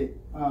this in the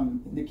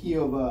key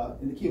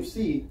of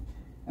C,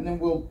 and then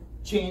we'll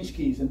change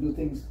keys and move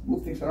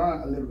things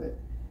around a little bit.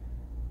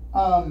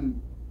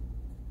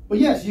 But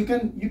yes, you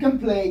can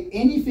play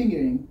any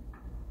fingering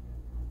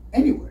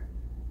anywhere.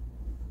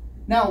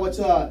 Now, what's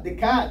the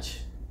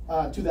catch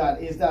to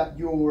that is that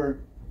your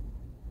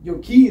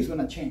key is going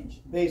to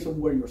change based on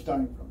where you're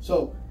starting from.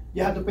 So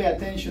you have to pay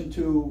attention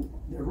to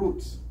the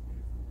roots,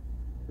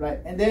 right?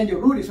 And then your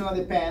root is going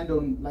to depend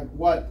on like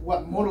what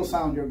modal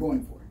sound you're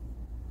going for.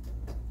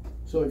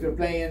 So if you're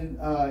playing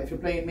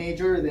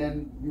major,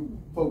 then you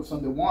focus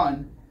on the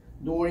 1.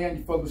 Dorian,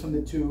 you focus on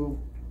the 2,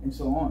 and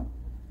so on.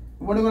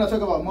 And we're not going to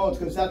talk about modes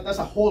because that's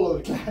a whole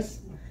other class,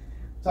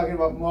 talking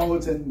about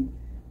modes and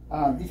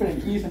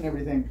different keys and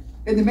everything.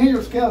 And the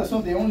major scale is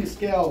not the only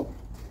scale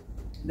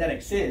that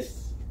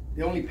exists,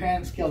 the only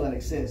pan scale that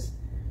exists.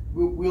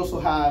 We also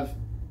have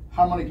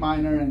harmonic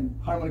minor and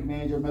harmonic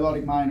major,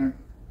 melodic minor,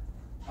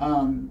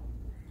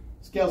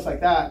 scales like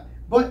that.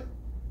 But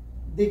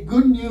the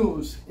good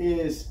news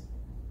is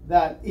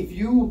that if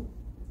you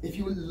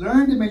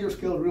learn the major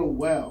scale real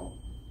well,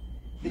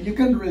 then you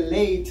can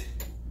relate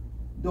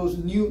those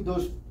new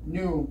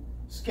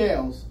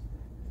scales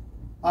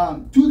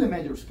to the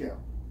major scale.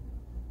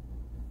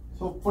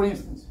 So for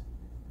instance,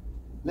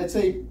 let's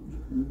say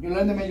you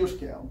learn the major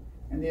scale,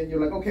 and then you're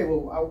like, okay,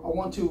 well, I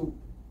want to,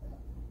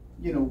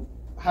 you know,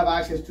 have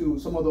access to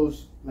some of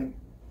those like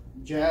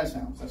jazz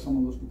sounds that some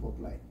of those people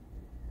play.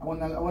 I want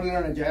to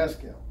learn a jazz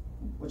scale.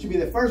 What should be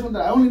the first one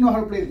that I only know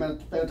how to play the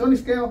pentatonic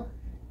scale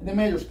and the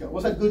major scale?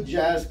 What's a good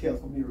jazz scale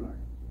for me to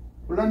learn?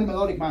 We'll learn the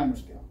melodic minor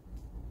scale.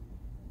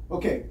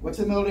 Okay, what's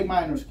the melodic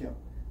minor scale?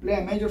 Play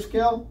a major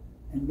scale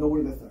and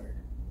lower the 3rd.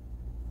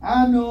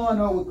 I know.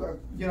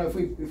 You know, if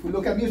we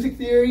look at music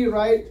theory,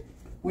 right?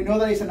 We know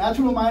that it's a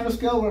natural minor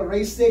scale with a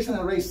raised 6th and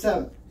a raised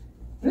 7th.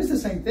 But it's the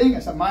same thing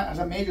as a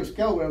major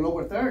scale with a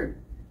lower 3rd.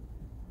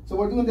 So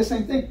we're doing the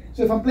same thing.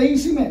 So if I'm playing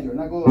C major and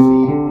I go C,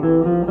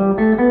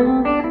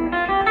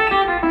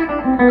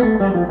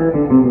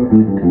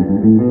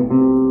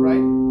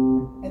 right?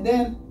 And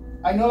then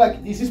I know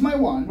like this is my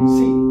 1,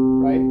 C,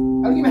 right?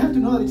 I don't even have to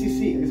know that it's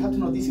C. I just have to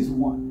know this is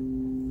 1.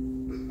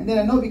 And then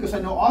I know, because I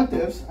know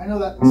octaves, I know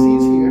that C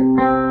is here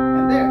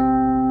and there.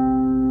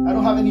 I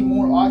don't have any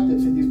more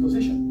octaves in this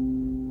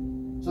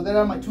position. So there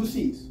are my 2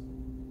 C's.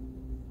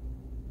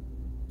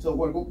 So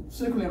we're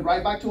circling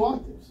right back to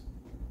octaves.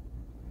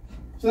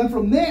 So then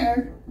from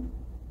there,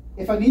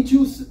 if I need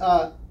to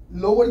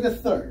lower the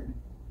 3rd,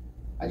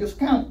 I just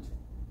count.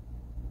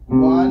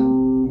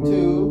 1,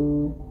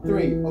 2,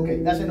 3.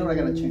 Okay, that's a note I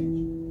gotta change.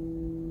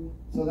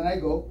 So then I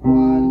go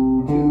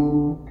 1,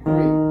 2, 3,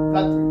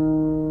 flat 3.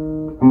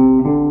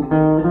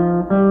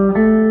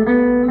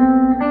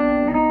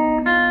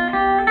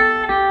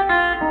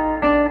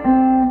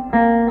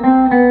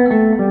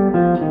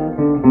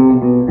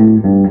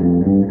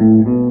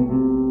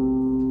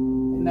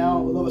 And now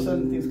all of a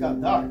sudden things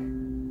got dark,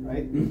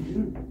 right?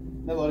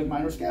 Melodic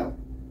minor scale.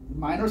 The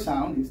minor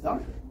sound is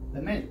darker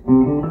than major.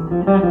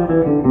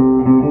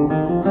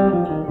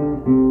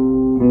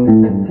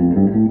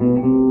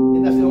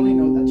 And that's the only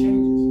note that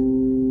changes.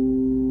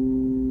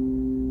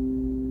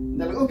 And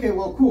they're like, okay,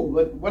 well, cool,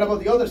 but what about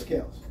the other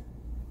scales?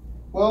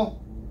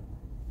 Well,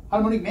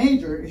 harmonic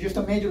major is just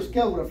a major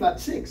scale with a flat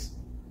 6.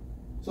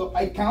 So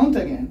I count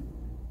again.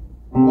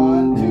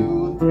 1,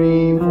 2,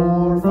 3,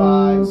 4,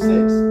 5, 6.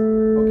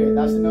 Okay,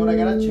 that's the note I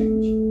gotta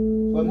change.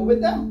 So I move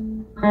it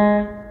down.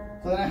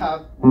 So then I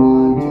have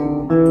 1,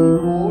 2, 3,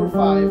 4,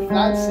 5,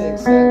 flat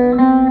 6, 7.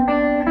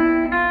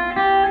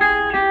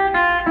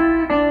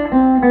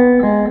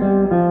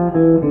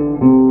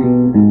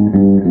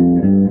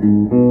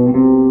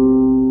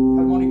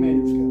 Harmonic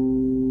major scale.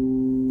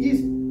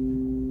 Easy.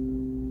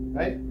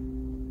 Right?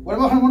 What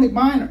about harmonic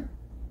minor?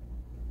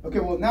 Okay,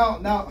 well now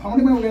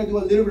harmonic minor we're gonna do a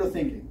little bit of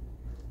thinking.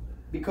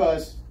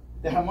 Because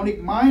the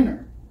harmonic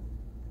minor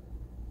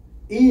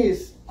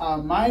is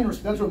a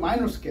natural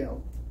minor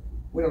scale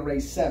with a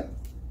raised 7.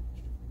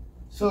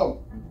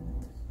 So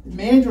the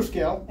major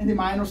scale and the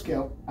minor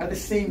scale are the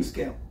same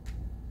scale.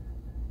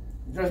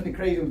 It drives me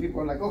crazy when people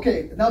are like,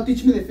 okay, now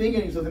teach me the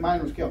fingerings of the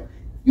minor scale.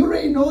 You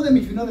already know them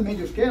if you know the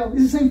major scale.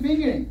 It's the same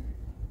fingering.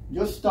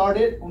 Just start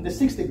it on the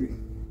 6th degree,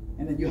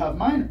 and then you have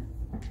minor.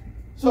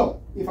 So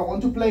if I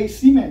want to play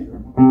C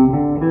major,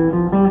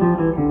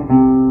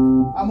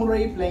 I'm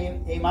already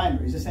playing A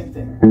minor. It's the same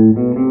thing.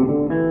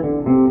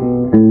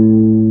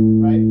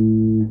 Right?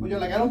 But you're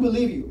like, I don't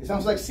believe you. It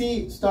sounds like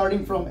C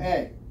starting from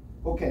A.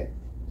 Okay.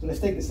 So let's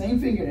take the same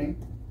fingering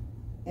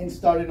and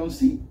start it on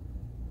C.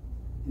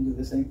 And do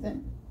the same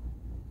thing.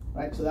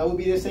 Right? So that would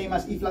be the same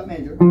as E flat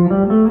major.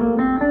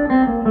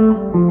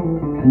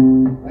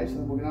 Right? So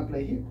we're going to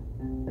play here.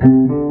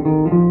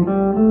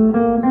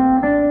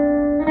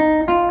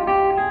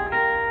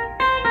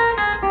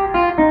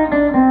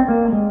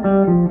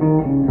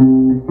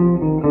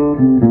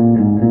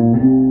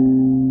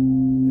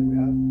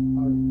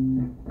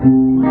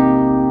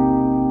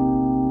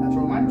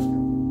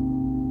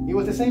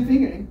 Same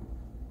fingering.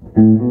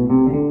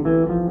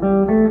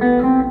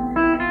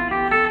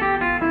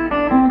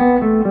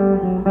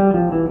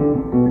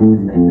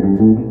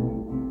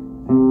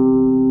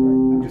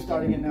 I'm just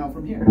starting it now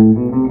from here. A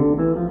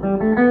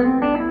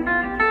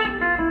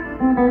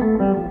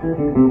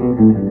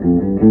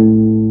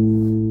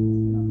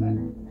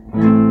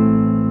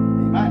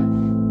minor.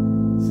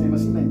 Same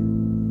as C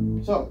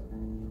major. So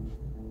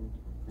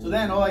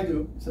then all I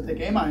do is I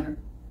take A minor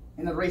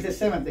and I raise the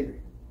 7th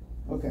degree.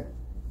 Okay.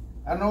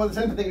 I don't know what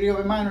the 7th degree of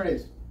A minor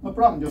is. No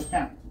problem, just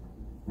count.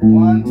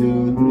 1,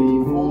 2,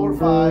 3, 4,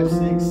 5,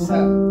 6,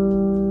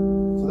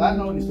 7. So that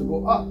note needs to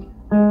go up.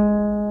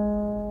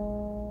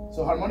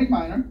 So harmonic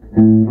minor.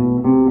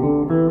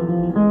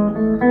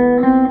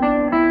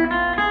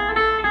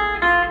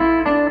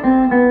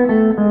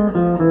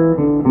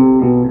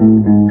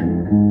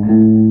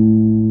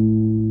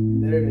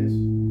 There it is.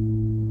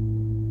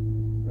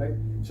 Right?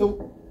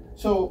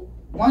 So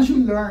once you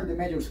learn the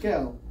major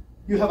scale,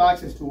 you have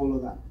access to all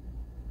of that.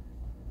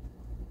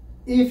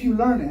 If you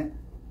learn it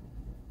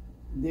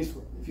this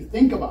way, if you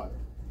think about it,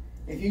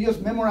 if you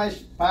just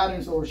memorize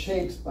patterns or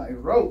shapes by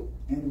rote,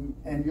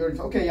 and you're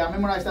okay, I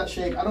memorized that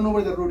shape, I don't know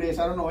where the root is,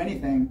 I don't know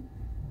anything,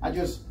 I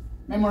just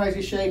memorize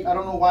the shape, I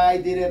don't know why I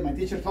did it, my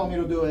teacher told me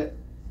to do it,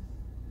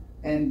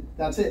 and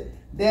that's it.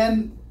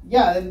 Then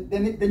you're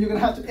gonna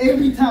have to,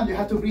 every time you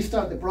have to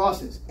restart the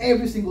process,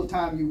 every single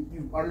time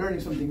you are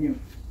learning something new.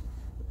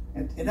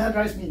 And that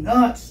drives me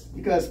nuts,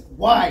 because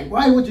why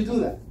would you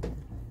do that?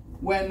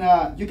 When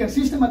you can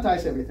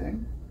systematize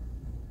everything,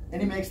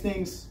 and it makes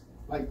things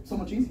like so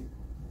much easier.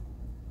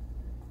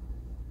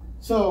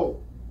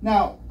 So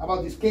now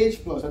about this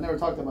gauge plus, I never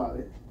talked about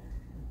it.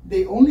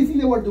 The only thing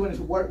that we're doing is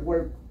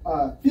we're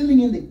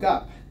filling in the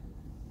gap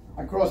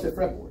across the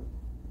fretboard.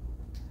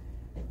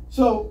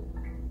 So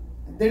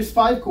there's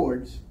 5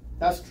 chords.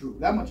 That's true.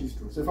 That much is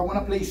true. So if I want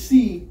to play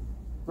C,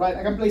 right,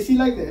 I can play C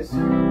like this,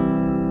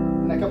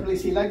 and I can play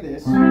C like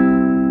this,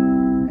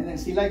 and then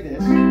C like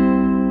this.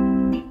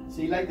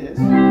 C like this,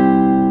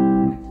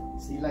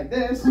 C like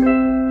this,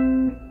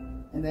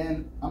 and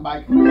then I'm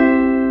back to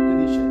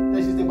this shape.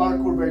 This is the bar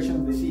chord version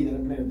of the C that I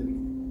played at the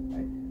beginning.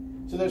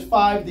 Right? So there's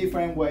 5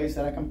 different ways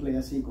that I can play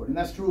a C chord, and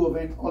that's true of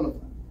all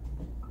of them.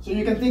 So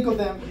you can think of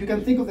them. You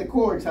can think of the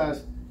chords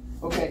as,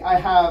 okay, I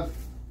have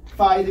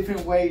 5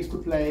 different ways to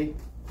play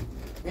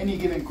any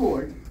given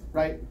chord,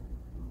 right?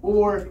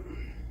 Or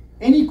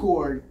any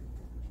chord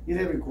is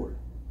every chord.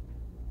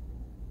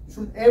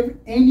 So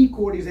any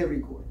chord is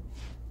every chord.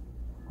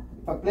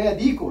 If I play a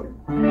D chord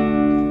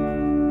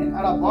and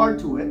add a bar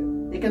to it,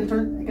 it can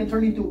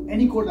turn into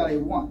any chord that I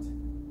want.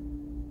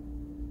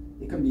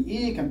 It can be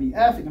E, it can be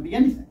F, it can be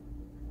anything.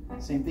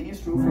 Same thing is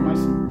true for my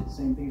C,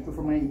 same thing is true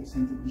for my E,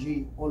 same thing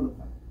G, all of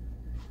them.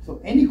 So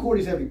any chord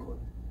is every chord,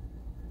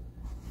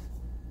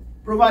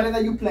 provided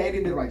that you play it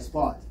in the right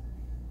spot,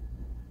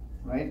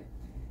 right?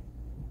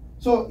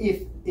 So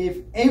if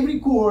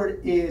any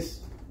chord is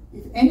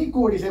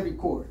every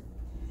chord,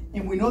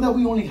 and we know that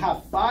we only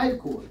have 5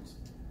 chords,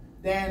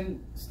 then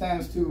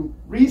stands to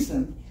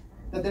reason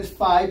that there's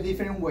 5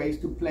 different ways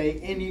to play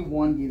any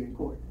one given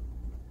chord.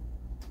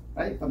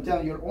 Right? If I'm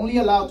telling you, you're only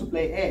allowed to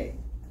play A,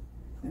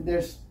 And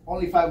there's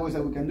only 5 ways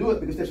that we can do it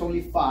because there's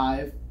only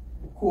 5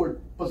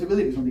 chord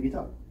possibilities on the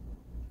guitar.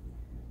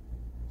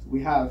 So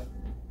we have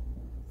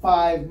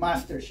 5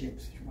 master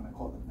shapes, if you want to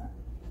call them that.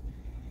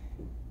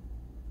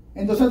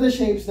 And those are the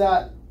shapes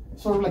that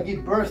sort of like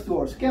give birth to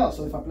our scale.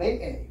 So if I play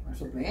A,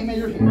 so I play A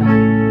major here,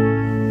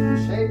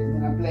 this shape, and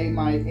then I play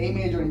my A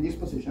major in this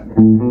position.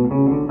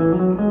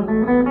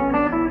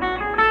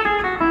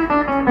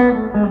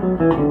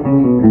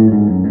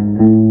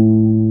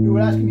 You were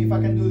asking me if I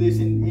can do this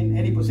in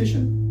any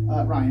position,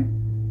 Ryan.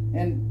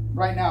 And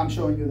right now I'm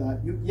showing you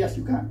that, yes,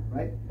 you can,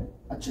 right?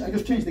 I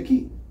just changed the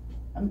key.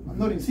 I'm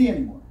not in C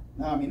anymore.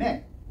 Now I'm in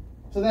A.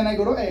 So then I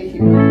go to A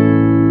here,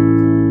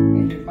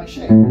 and here's my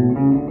shape.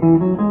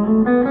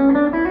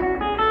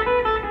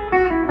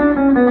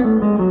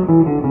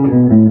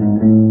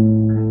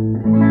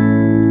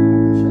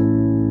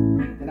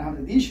 Then I have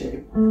the D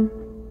shape, and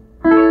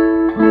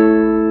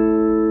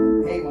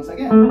A once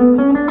again.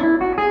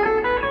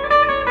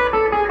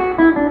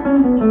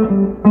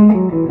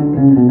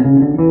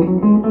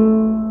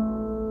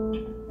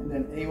 And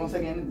then A once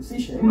again in the C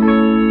shape.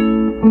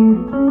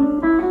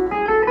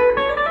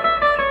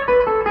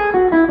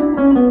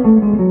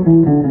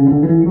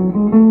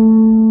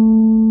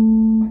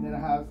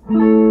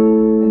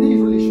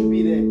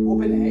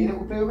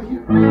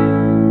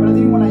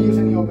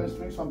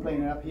 So I'm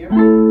playing it up here, and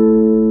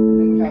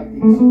then we have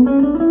these.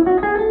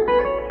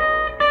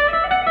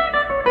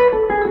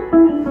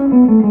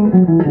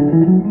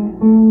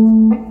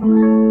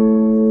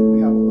 We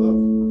have all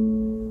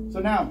those. So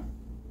now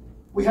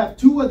we have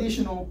 2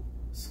 additional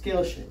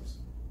scale shapes,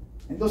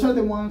 and those are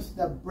the ones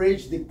that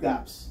bridge the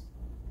gaps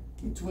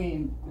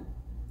between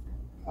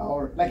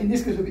our, like in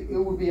this case, it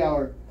would be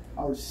our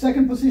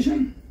 2nd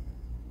position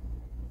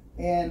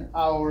and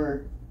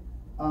our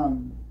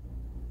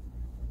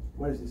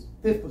what is this?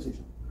 5th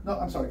position. No,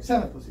 I'm sorry,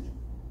 7th position.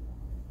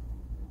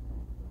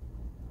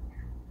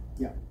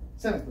 Yeah,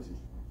 7th position.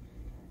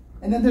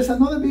 And then there's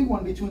another big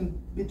one between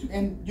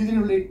and you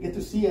didn't really get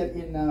to see it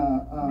in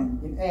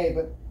A,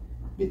 but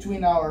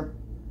between our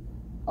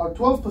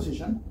 12th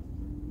position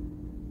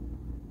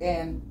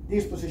and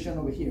this position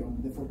over here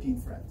on the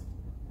 14th fret.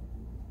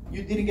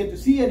 You didn't get to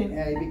see it in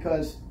A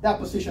because that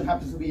position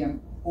happens to be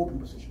an open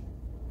position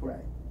for A.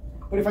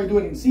 But if I do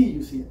it in C,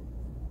 you see it,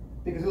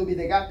 because it will be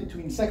the gap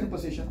between 2nd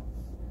position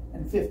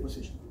and 5th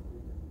position.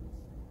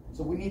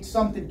 So we need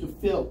something to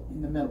fill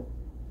in the middle.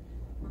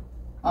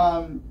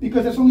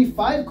 Because there's only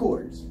 5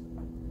 chords,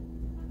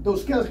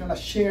 those scales are going to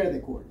share the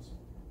chords.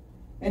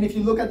 And if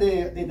you look at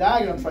the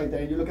diagrams right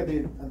there, you look at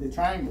the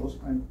triangles,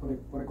 and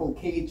what I call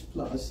KH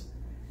plus,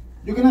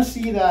 you're going to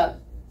see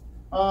that,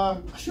 I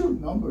should have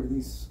numbered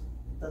these.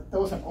 That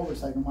was an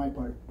oversight on my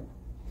part.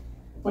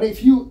 But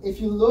if you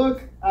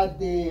look at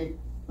the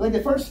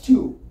first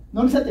 2,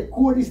 notice that the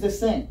chord is the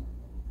same.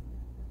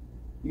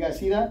 You guys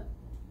see that?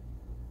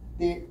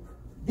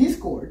 This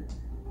chord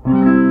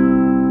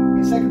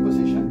in 2nd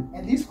position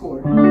and this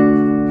chord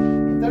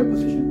in 3rd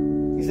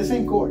position is the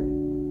same chord.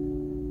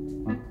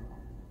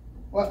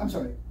 Well, I'm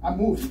sorry, I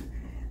moved. This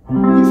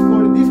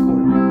chord and this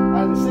chord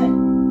are the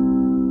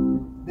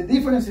same. The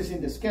difference is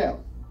in the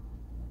scale.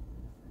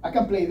 I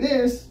can play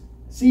this,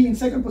 C in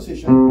 2nd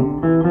position,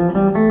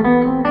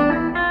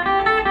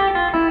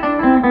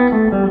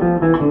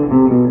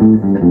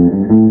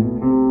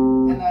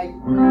 and I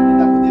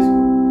end up with this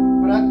chord.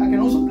 But I can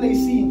also play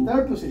C in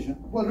 3rd position,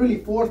 well, really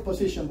 4th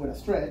position with a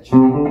stretch.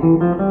 And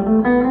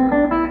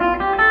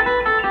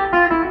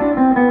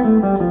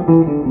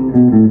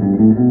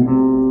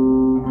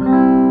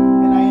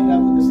I end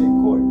up with the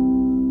same chord.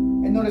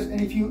 And notice,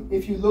 and if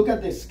you look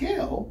at the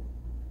scale,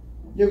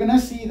 you're gonna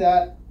see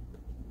that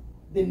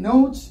the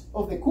notes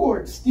of the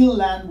chord still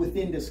land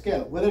within the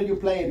scale, whether you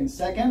play it in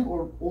 2nd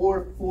or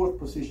 4th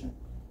position.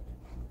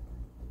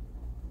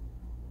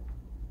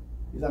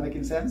 Is that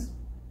making sense?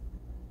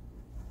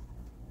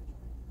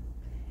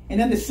 And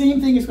then the same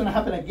thing is going to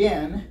happen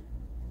again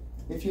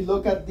if you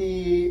look at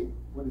the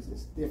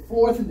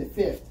 4th and the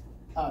 5th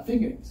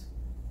fingerings.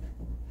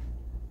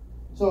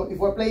 So if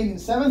we're playing in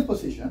 7th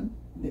position,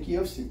 in the key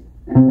of C,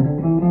 the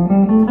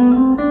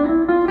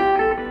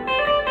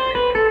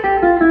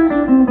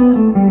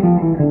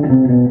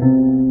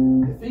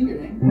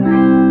fingering,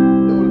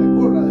 or the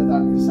chord rather,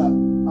 that is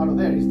out of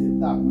there is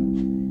that one.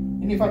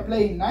 And if I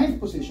play in 9th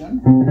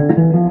position,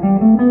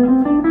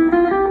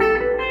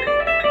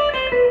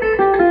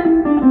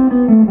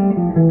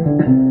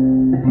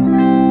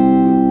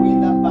 we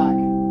end up back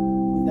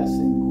with that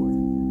same chord.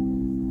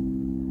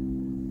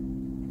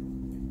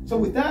 So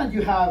with that,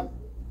 you have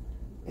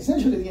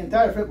essentially the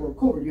entire fretboard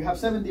covered. You have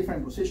 7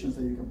 different positions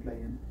that you can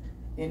play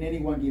in any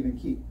one given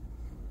key.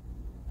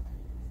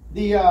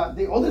 The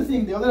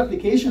other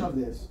application of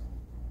this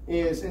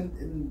is,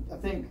 and I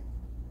think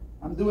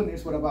I'm doing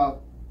this with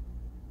about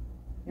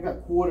maybe a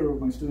quarter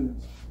of my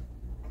students,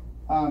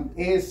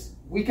 is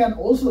we can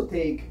also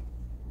take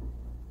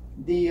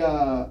the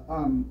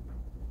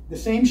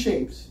same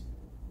shapes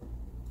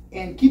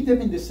and keep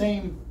them in the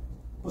same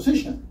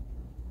position,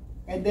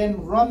 and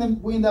then run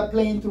them. We end up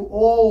playing through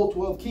all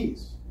 12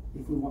 keys.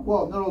 if we want.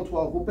 Well, not all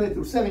 12. We'll play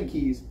through 7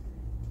 keys,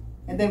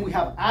 and then we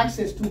have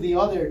access to the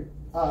other,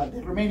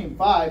 the remaining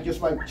 5,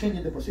 just by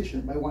changing the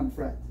position by 1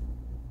 fret.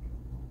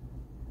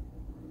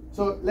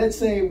 So let's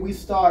say we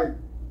start.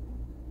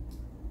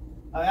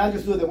 I'll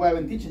just do it the way I've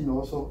been teaching you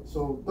also.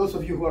 So those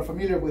of you who are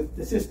familiar with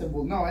the system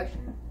will know it.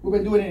 We've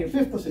been doing it in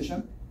 5th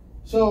position.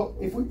 So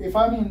if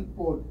I'm in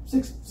between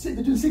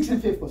 6th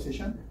and 5th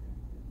position,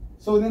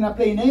 so then I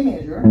play in A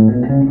major.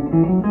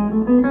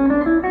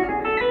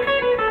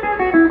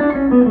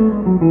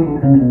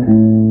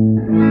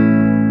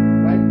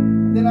 Right?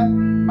 And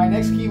then my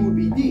next key would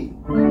be D,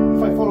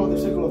 if I follow the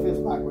circle of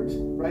 5ths backwards,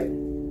 right?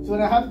 So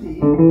then I have D.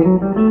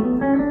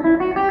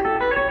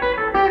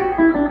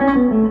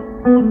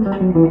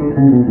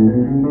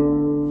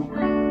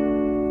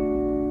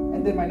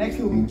 And then my next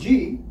key will be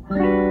G.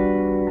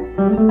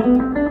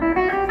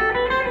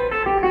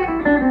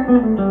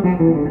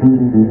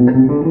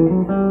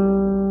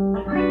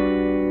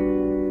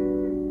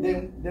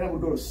 Then I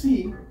would go to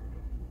C.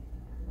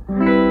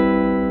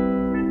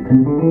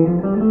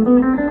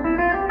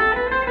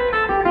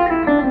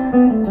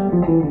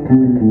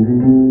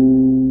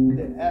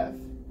 Then F.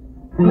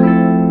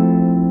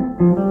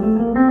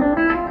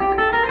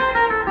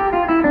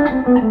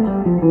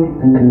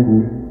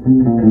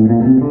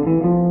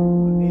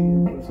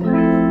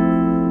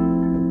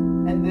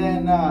 And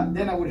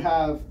then I would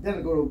have, then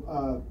I go to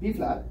B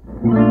flat.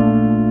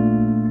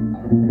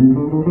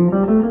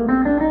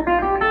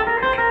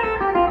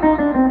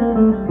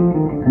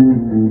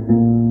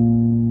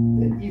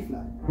 Then E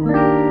flat.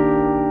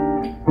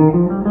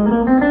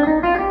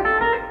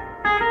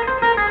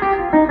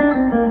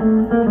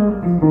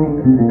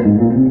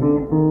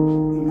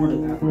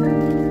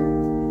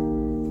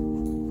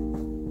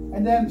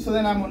 And then, so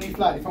then I'm on E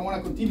flat. If I want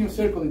to continue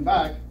circling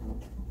back,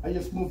 I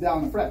just move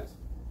down a fret.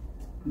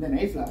 And then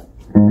A flat.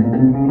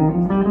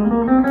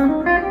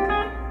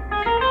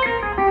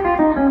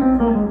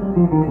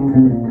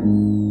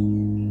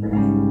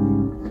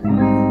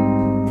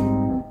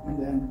 And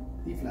then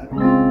D flat.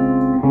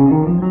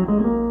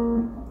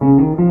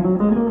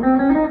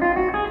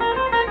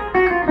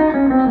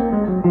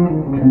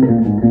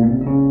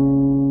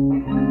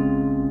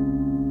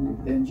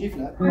 Then G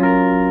flat.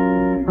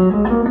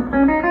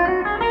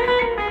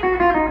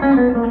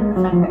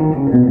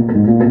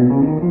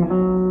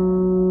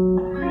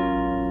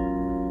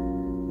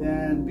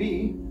 Then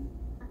B.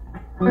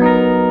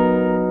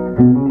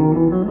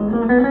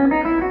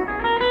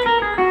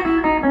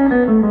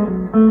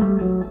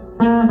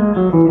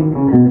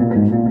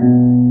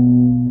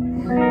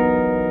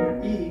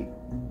 E.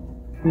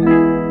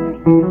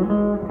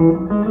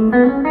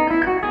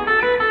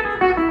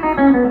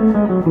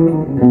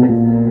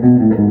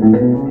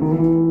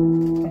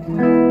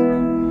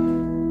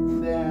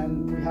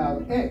 Then we have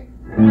A.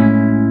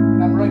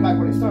 And I'm right back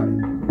where I started.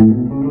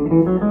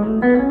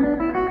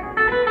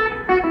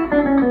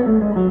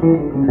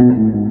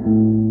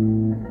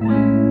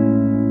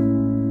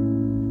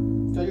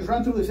 So I just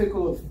run through the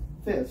circle of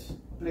 5ths,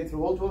 play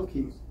through all 12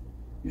 keys,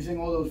 using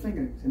all those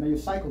fingerings, and I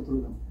just cycle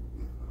through them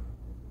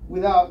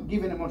without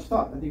giving it much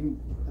thought. I didn't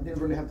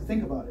really have to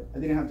think about it. I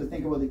didn't have to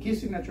think about the key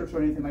signatures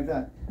or anything like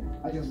that.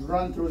 I just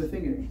run through the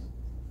fingerings.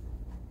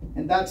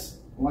 And that's,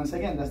 once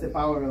again, that's the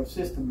power of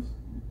systems.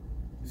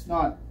 It's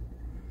not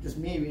just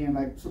me being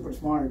like super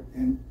smart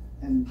and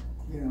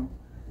you know.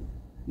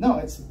 No,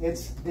 it's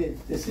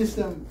the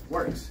system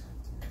works.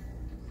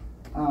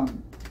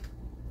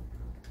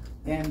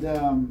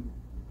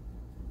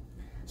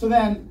 So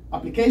then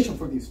application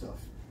for this stuff,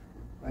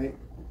 right?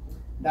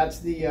 That's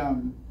the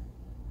other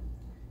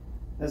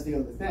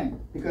thing,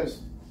 because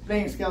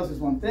playing scales is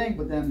one thing,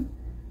 but then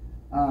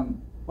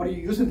what are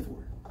you using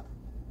for,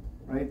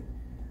 right?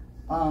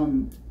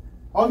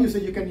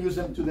 Obviously, you can use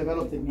them to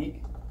develop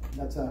technique.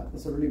 That's a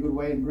really good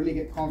way and really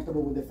get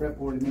comfortable with the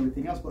fretboard and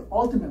everything else. But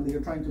ultimately,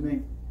 you're trying to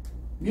make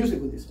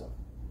music with this stuff.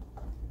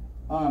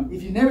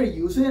 If you never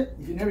use it,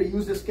 if you never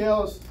use the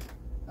scales,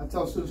 I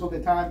tell students all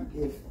the time,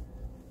 if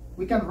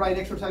we can write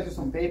exercises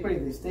on paper,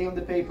 if they stay on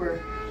the paper,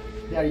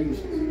 they are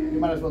useless. You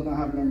might as well not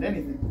have learned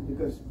anything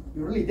because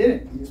you really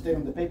didn't. You stayed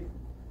on the paper,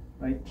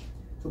 right?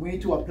 So we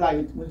need to apply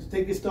it. We need to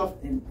take this stuff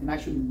and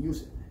actually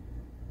use it.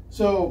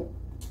 So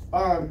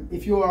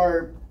if you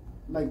are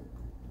like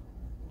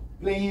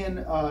playing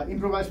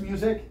improvised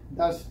music,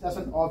 that's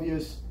an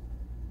obvious.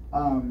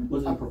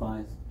 What's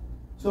improvised?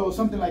 So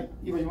something like,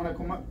 Eva, you want to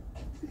come up?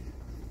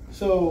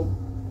 So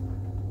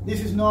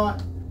this is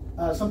not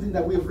something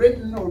that we've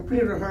written or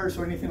pre-rehearsed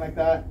or anything like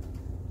that.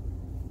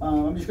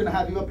 I'm just going to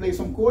have Eva play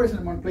some chords and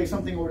I'm going to play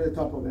something over the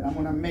top of it. I'm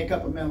going to make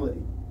up a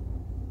melody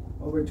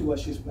over to what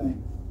she's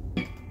playing.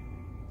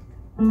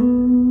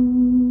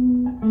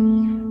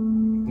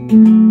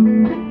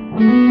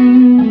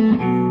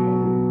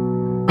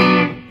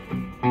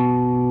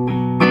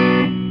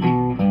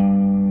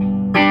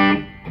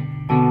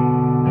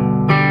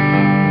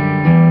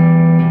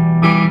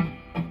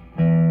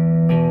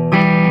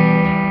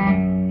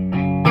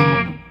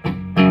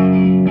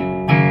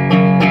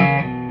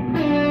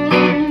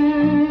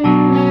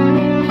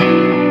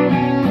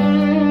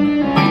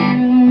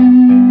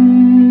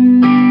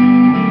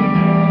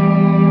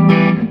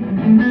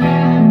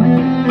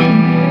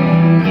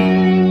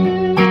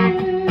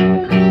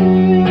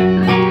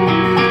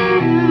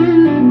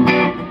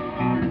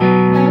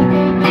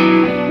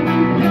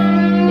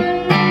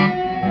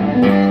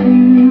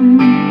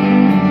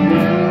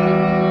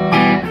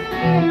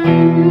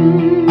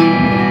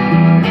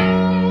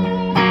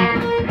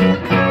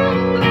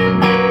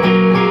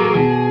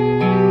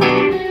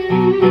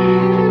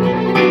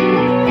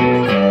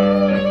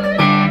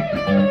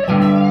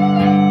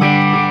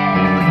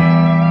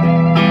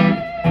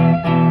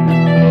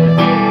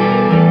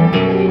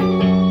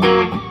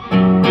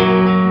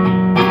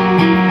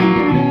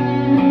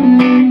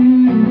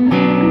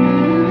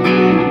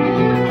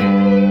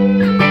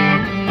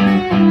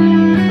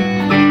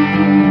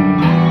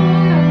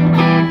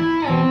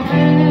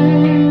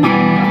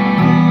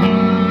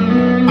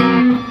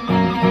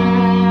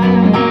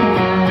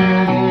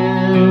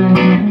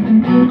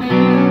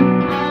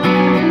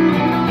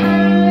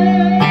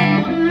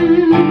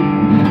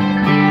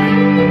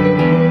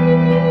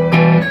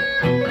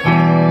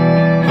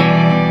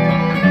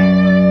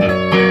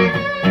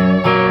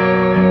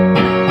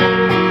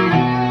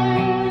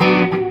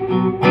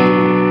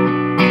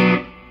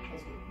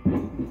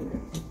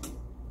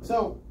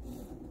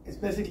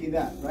 basically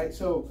that, right?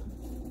 So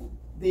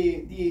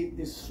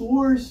the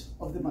source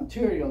of the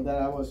material that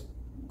I was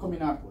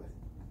coming up with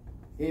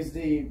is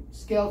the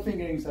scale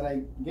fingerings that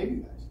I gave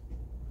you guys.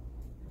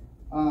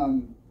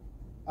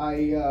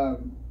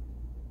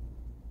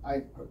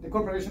 The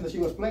chord progression that she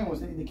was playing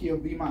was in the key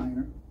of B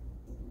minor.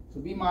 So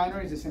B minor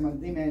is the same as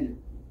D major.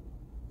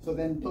 So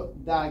then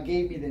that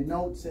gave me the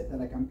note set that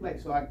I can play.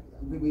 So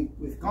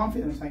with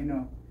confidence, I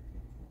know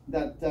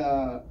that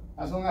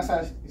as long as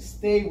I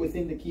stay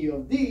within the key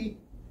of D,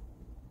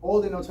 all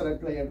the notes that I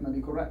play are going to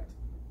be correct.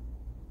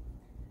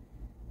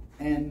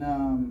 And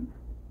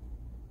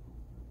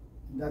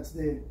that's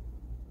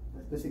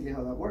basically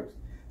how that works.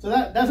 So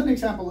that's an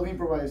example of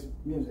improvised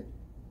music,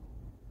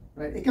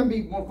 right? It can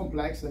be more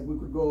complex. Like we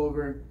could go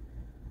over,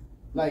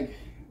 like,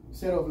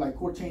 set of like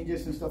chord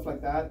changes and stuff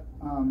like that.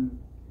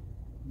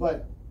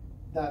 But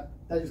that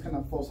just kind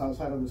of falls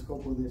outside of the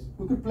scope of this.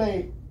 We could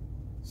play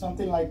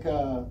something like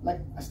a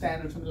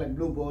standard, something like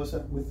Blue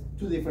Bossa with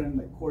two different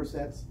like chord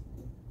sets,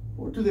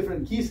 or two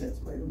different key sets,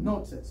 right?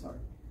 Note sets, sorry,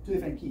 two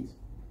different keys.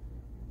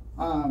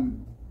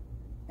 And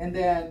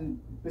then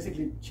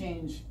basically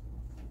change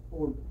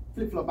or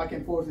flip-flop back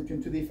and forth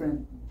between two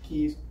different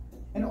keys,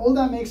 and all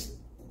that makes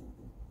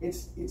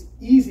it's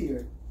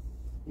easier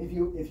if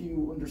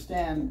you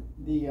understand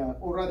the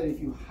or rather if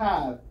you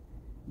have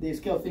the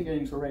scale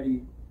fingerings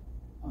already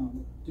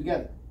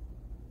together.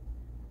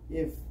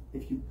 If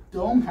you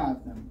don't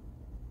have them,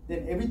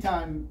 then every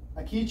time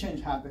a key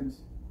change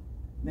happens,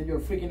 then you're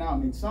freaking out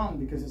mid-song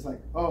because it's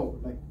like, oh,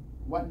 like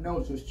what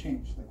notes just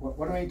changed? Like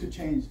what do I need to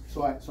change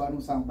so I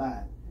don't sound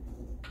bad?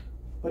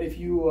 But if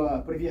you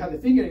have the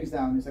fingerings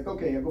down, it's like,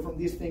 okay, I go from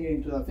this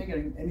fingering to that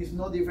fingering, and it's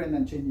no different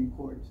than changing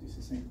chords. It's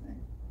the same thing.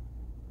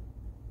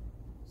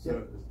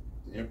 So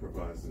to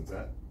improvise, is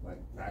that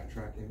like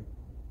backtracking?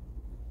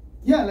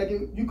 Yeah, like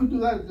you could do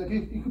that. Like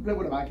you could play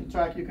with a backing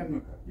track. You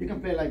can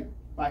play like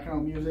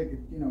background music.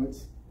 You know,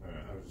 it's.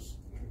 I was just.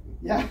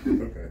 Yeah.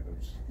 Okay.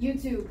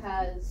 YouTube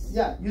has.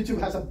 Yeah,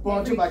 YouTube has a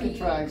bunch of backing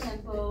tracks.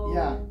 Tempo.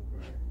 Yeah.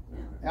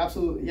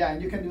 Absolutely, yeah,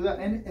 and you can do that,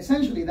 and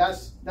essentially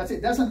that's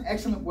it. That's an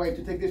excellent way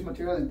to take this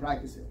material and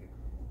practice it.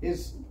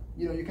 Is,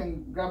 you know, you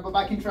can grab a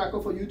backing track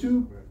off of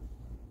YouTube,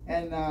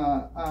 and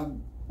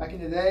back in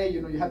the day, you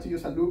know, you had to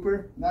use a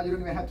looper. Now you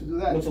don't even have to do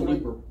that. What's a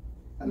looper?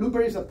 A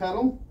looper is a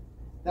pedal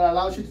that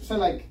allows you to say,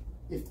 like,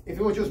 if it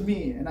was just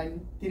me and I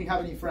didn't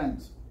have any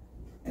friends,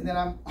 and then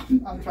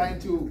I'm trying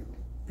to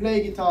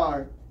play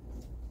guitar,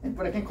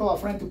 but I can call a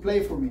friend to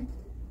play for me,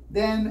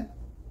 then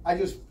I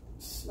just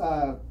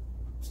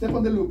step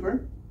on the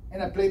looper,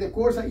 and I play the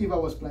chords that Eva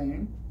was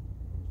playing,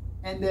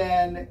 and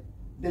then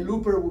the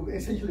looper will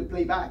essentially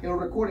play back, or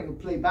recording will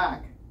play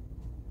back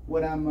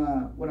what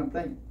I'm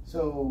playing.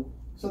 So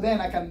then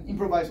I can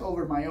improvise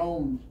over my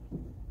own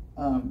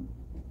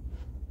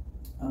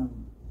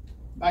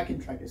backing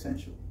track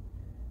essentially.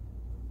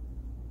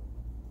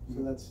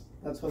 So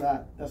that's how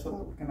that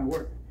kind of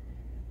work.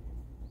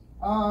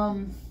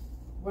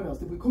 What else?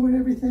 Did we cover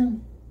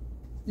everything?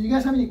 Do you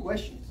guys have any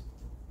questions?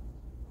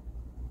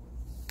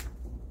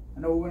 I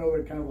know we went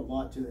over kind of a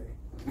lot today.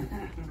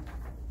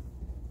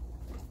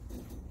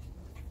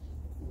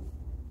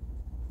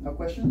 No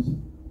questions?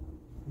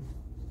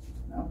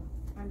 No?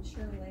 I'm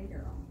sure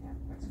later I'll have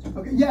questions.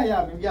 Okay,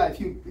 yeah. I mean, yeah. If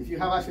you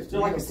have access to Is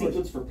there like a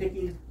sequence for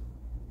picking?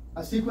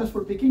 A sequence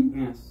for picking?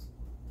 Yes.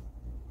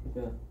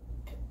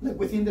 Like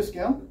within the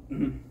scale?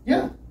 Mm-hmm.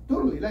 Yeah,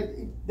 totally. Like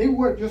they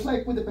work just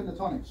like with the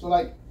pentatonic. So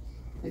like,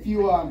 if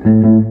you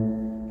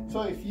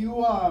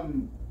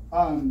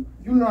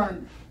you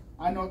learn,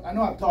 I know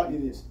I've taught you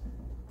this.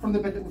 From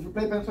if you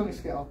play pentatonic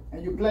scale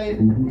and you play it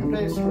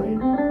straight,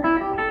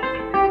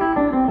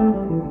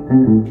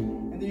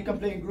 and then you can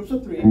play in groups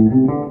of 3. You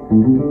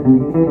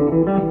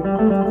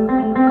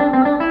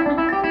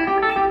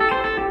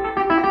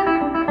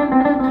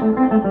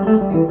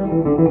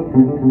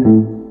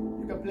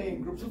can play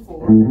in groups of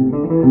 4.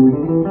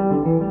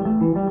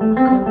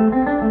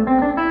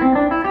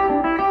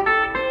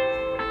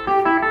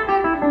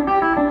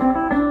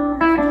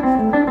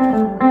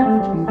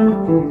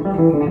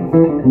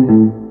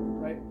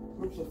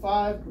 Groups of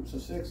 5, groups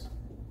of 6.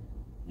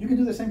 You can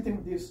do the same thing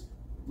with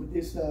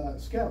these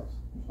scales.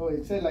 So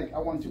it said like I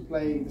want to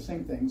play the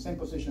same thing, same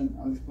position.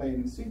 I'll just play it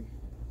in C.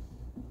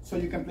 So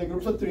you can play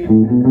groups of 3.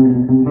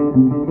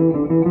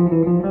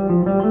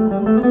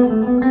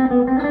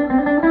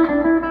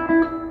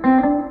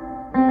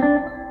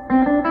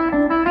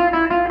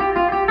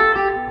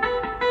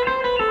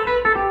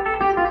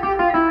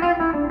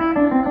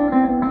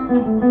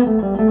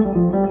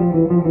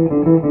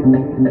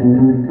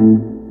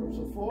 Groups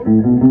of 4.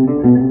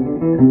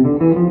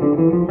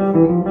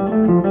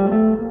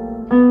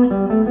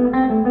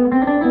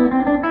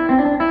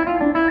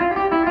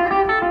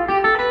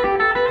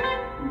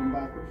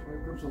 Backwards,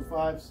 right? Groups of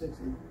 5, 6.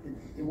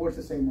 It works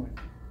the same way.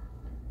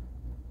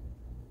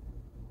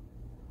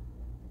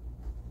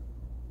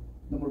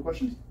 No more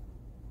questions?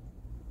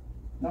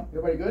 No?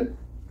 Everybody good?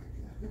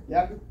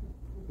 Yeah?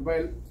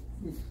 Everybody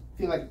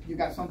feel like you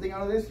got something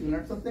out of this? You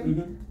learned something?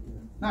 Mm-hmm.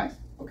 Nice.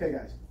 Okay,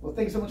 guys. Well,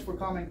 thank you so much for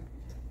coming.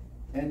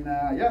 And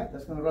yeah,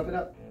 that's gonna wrap it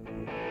up.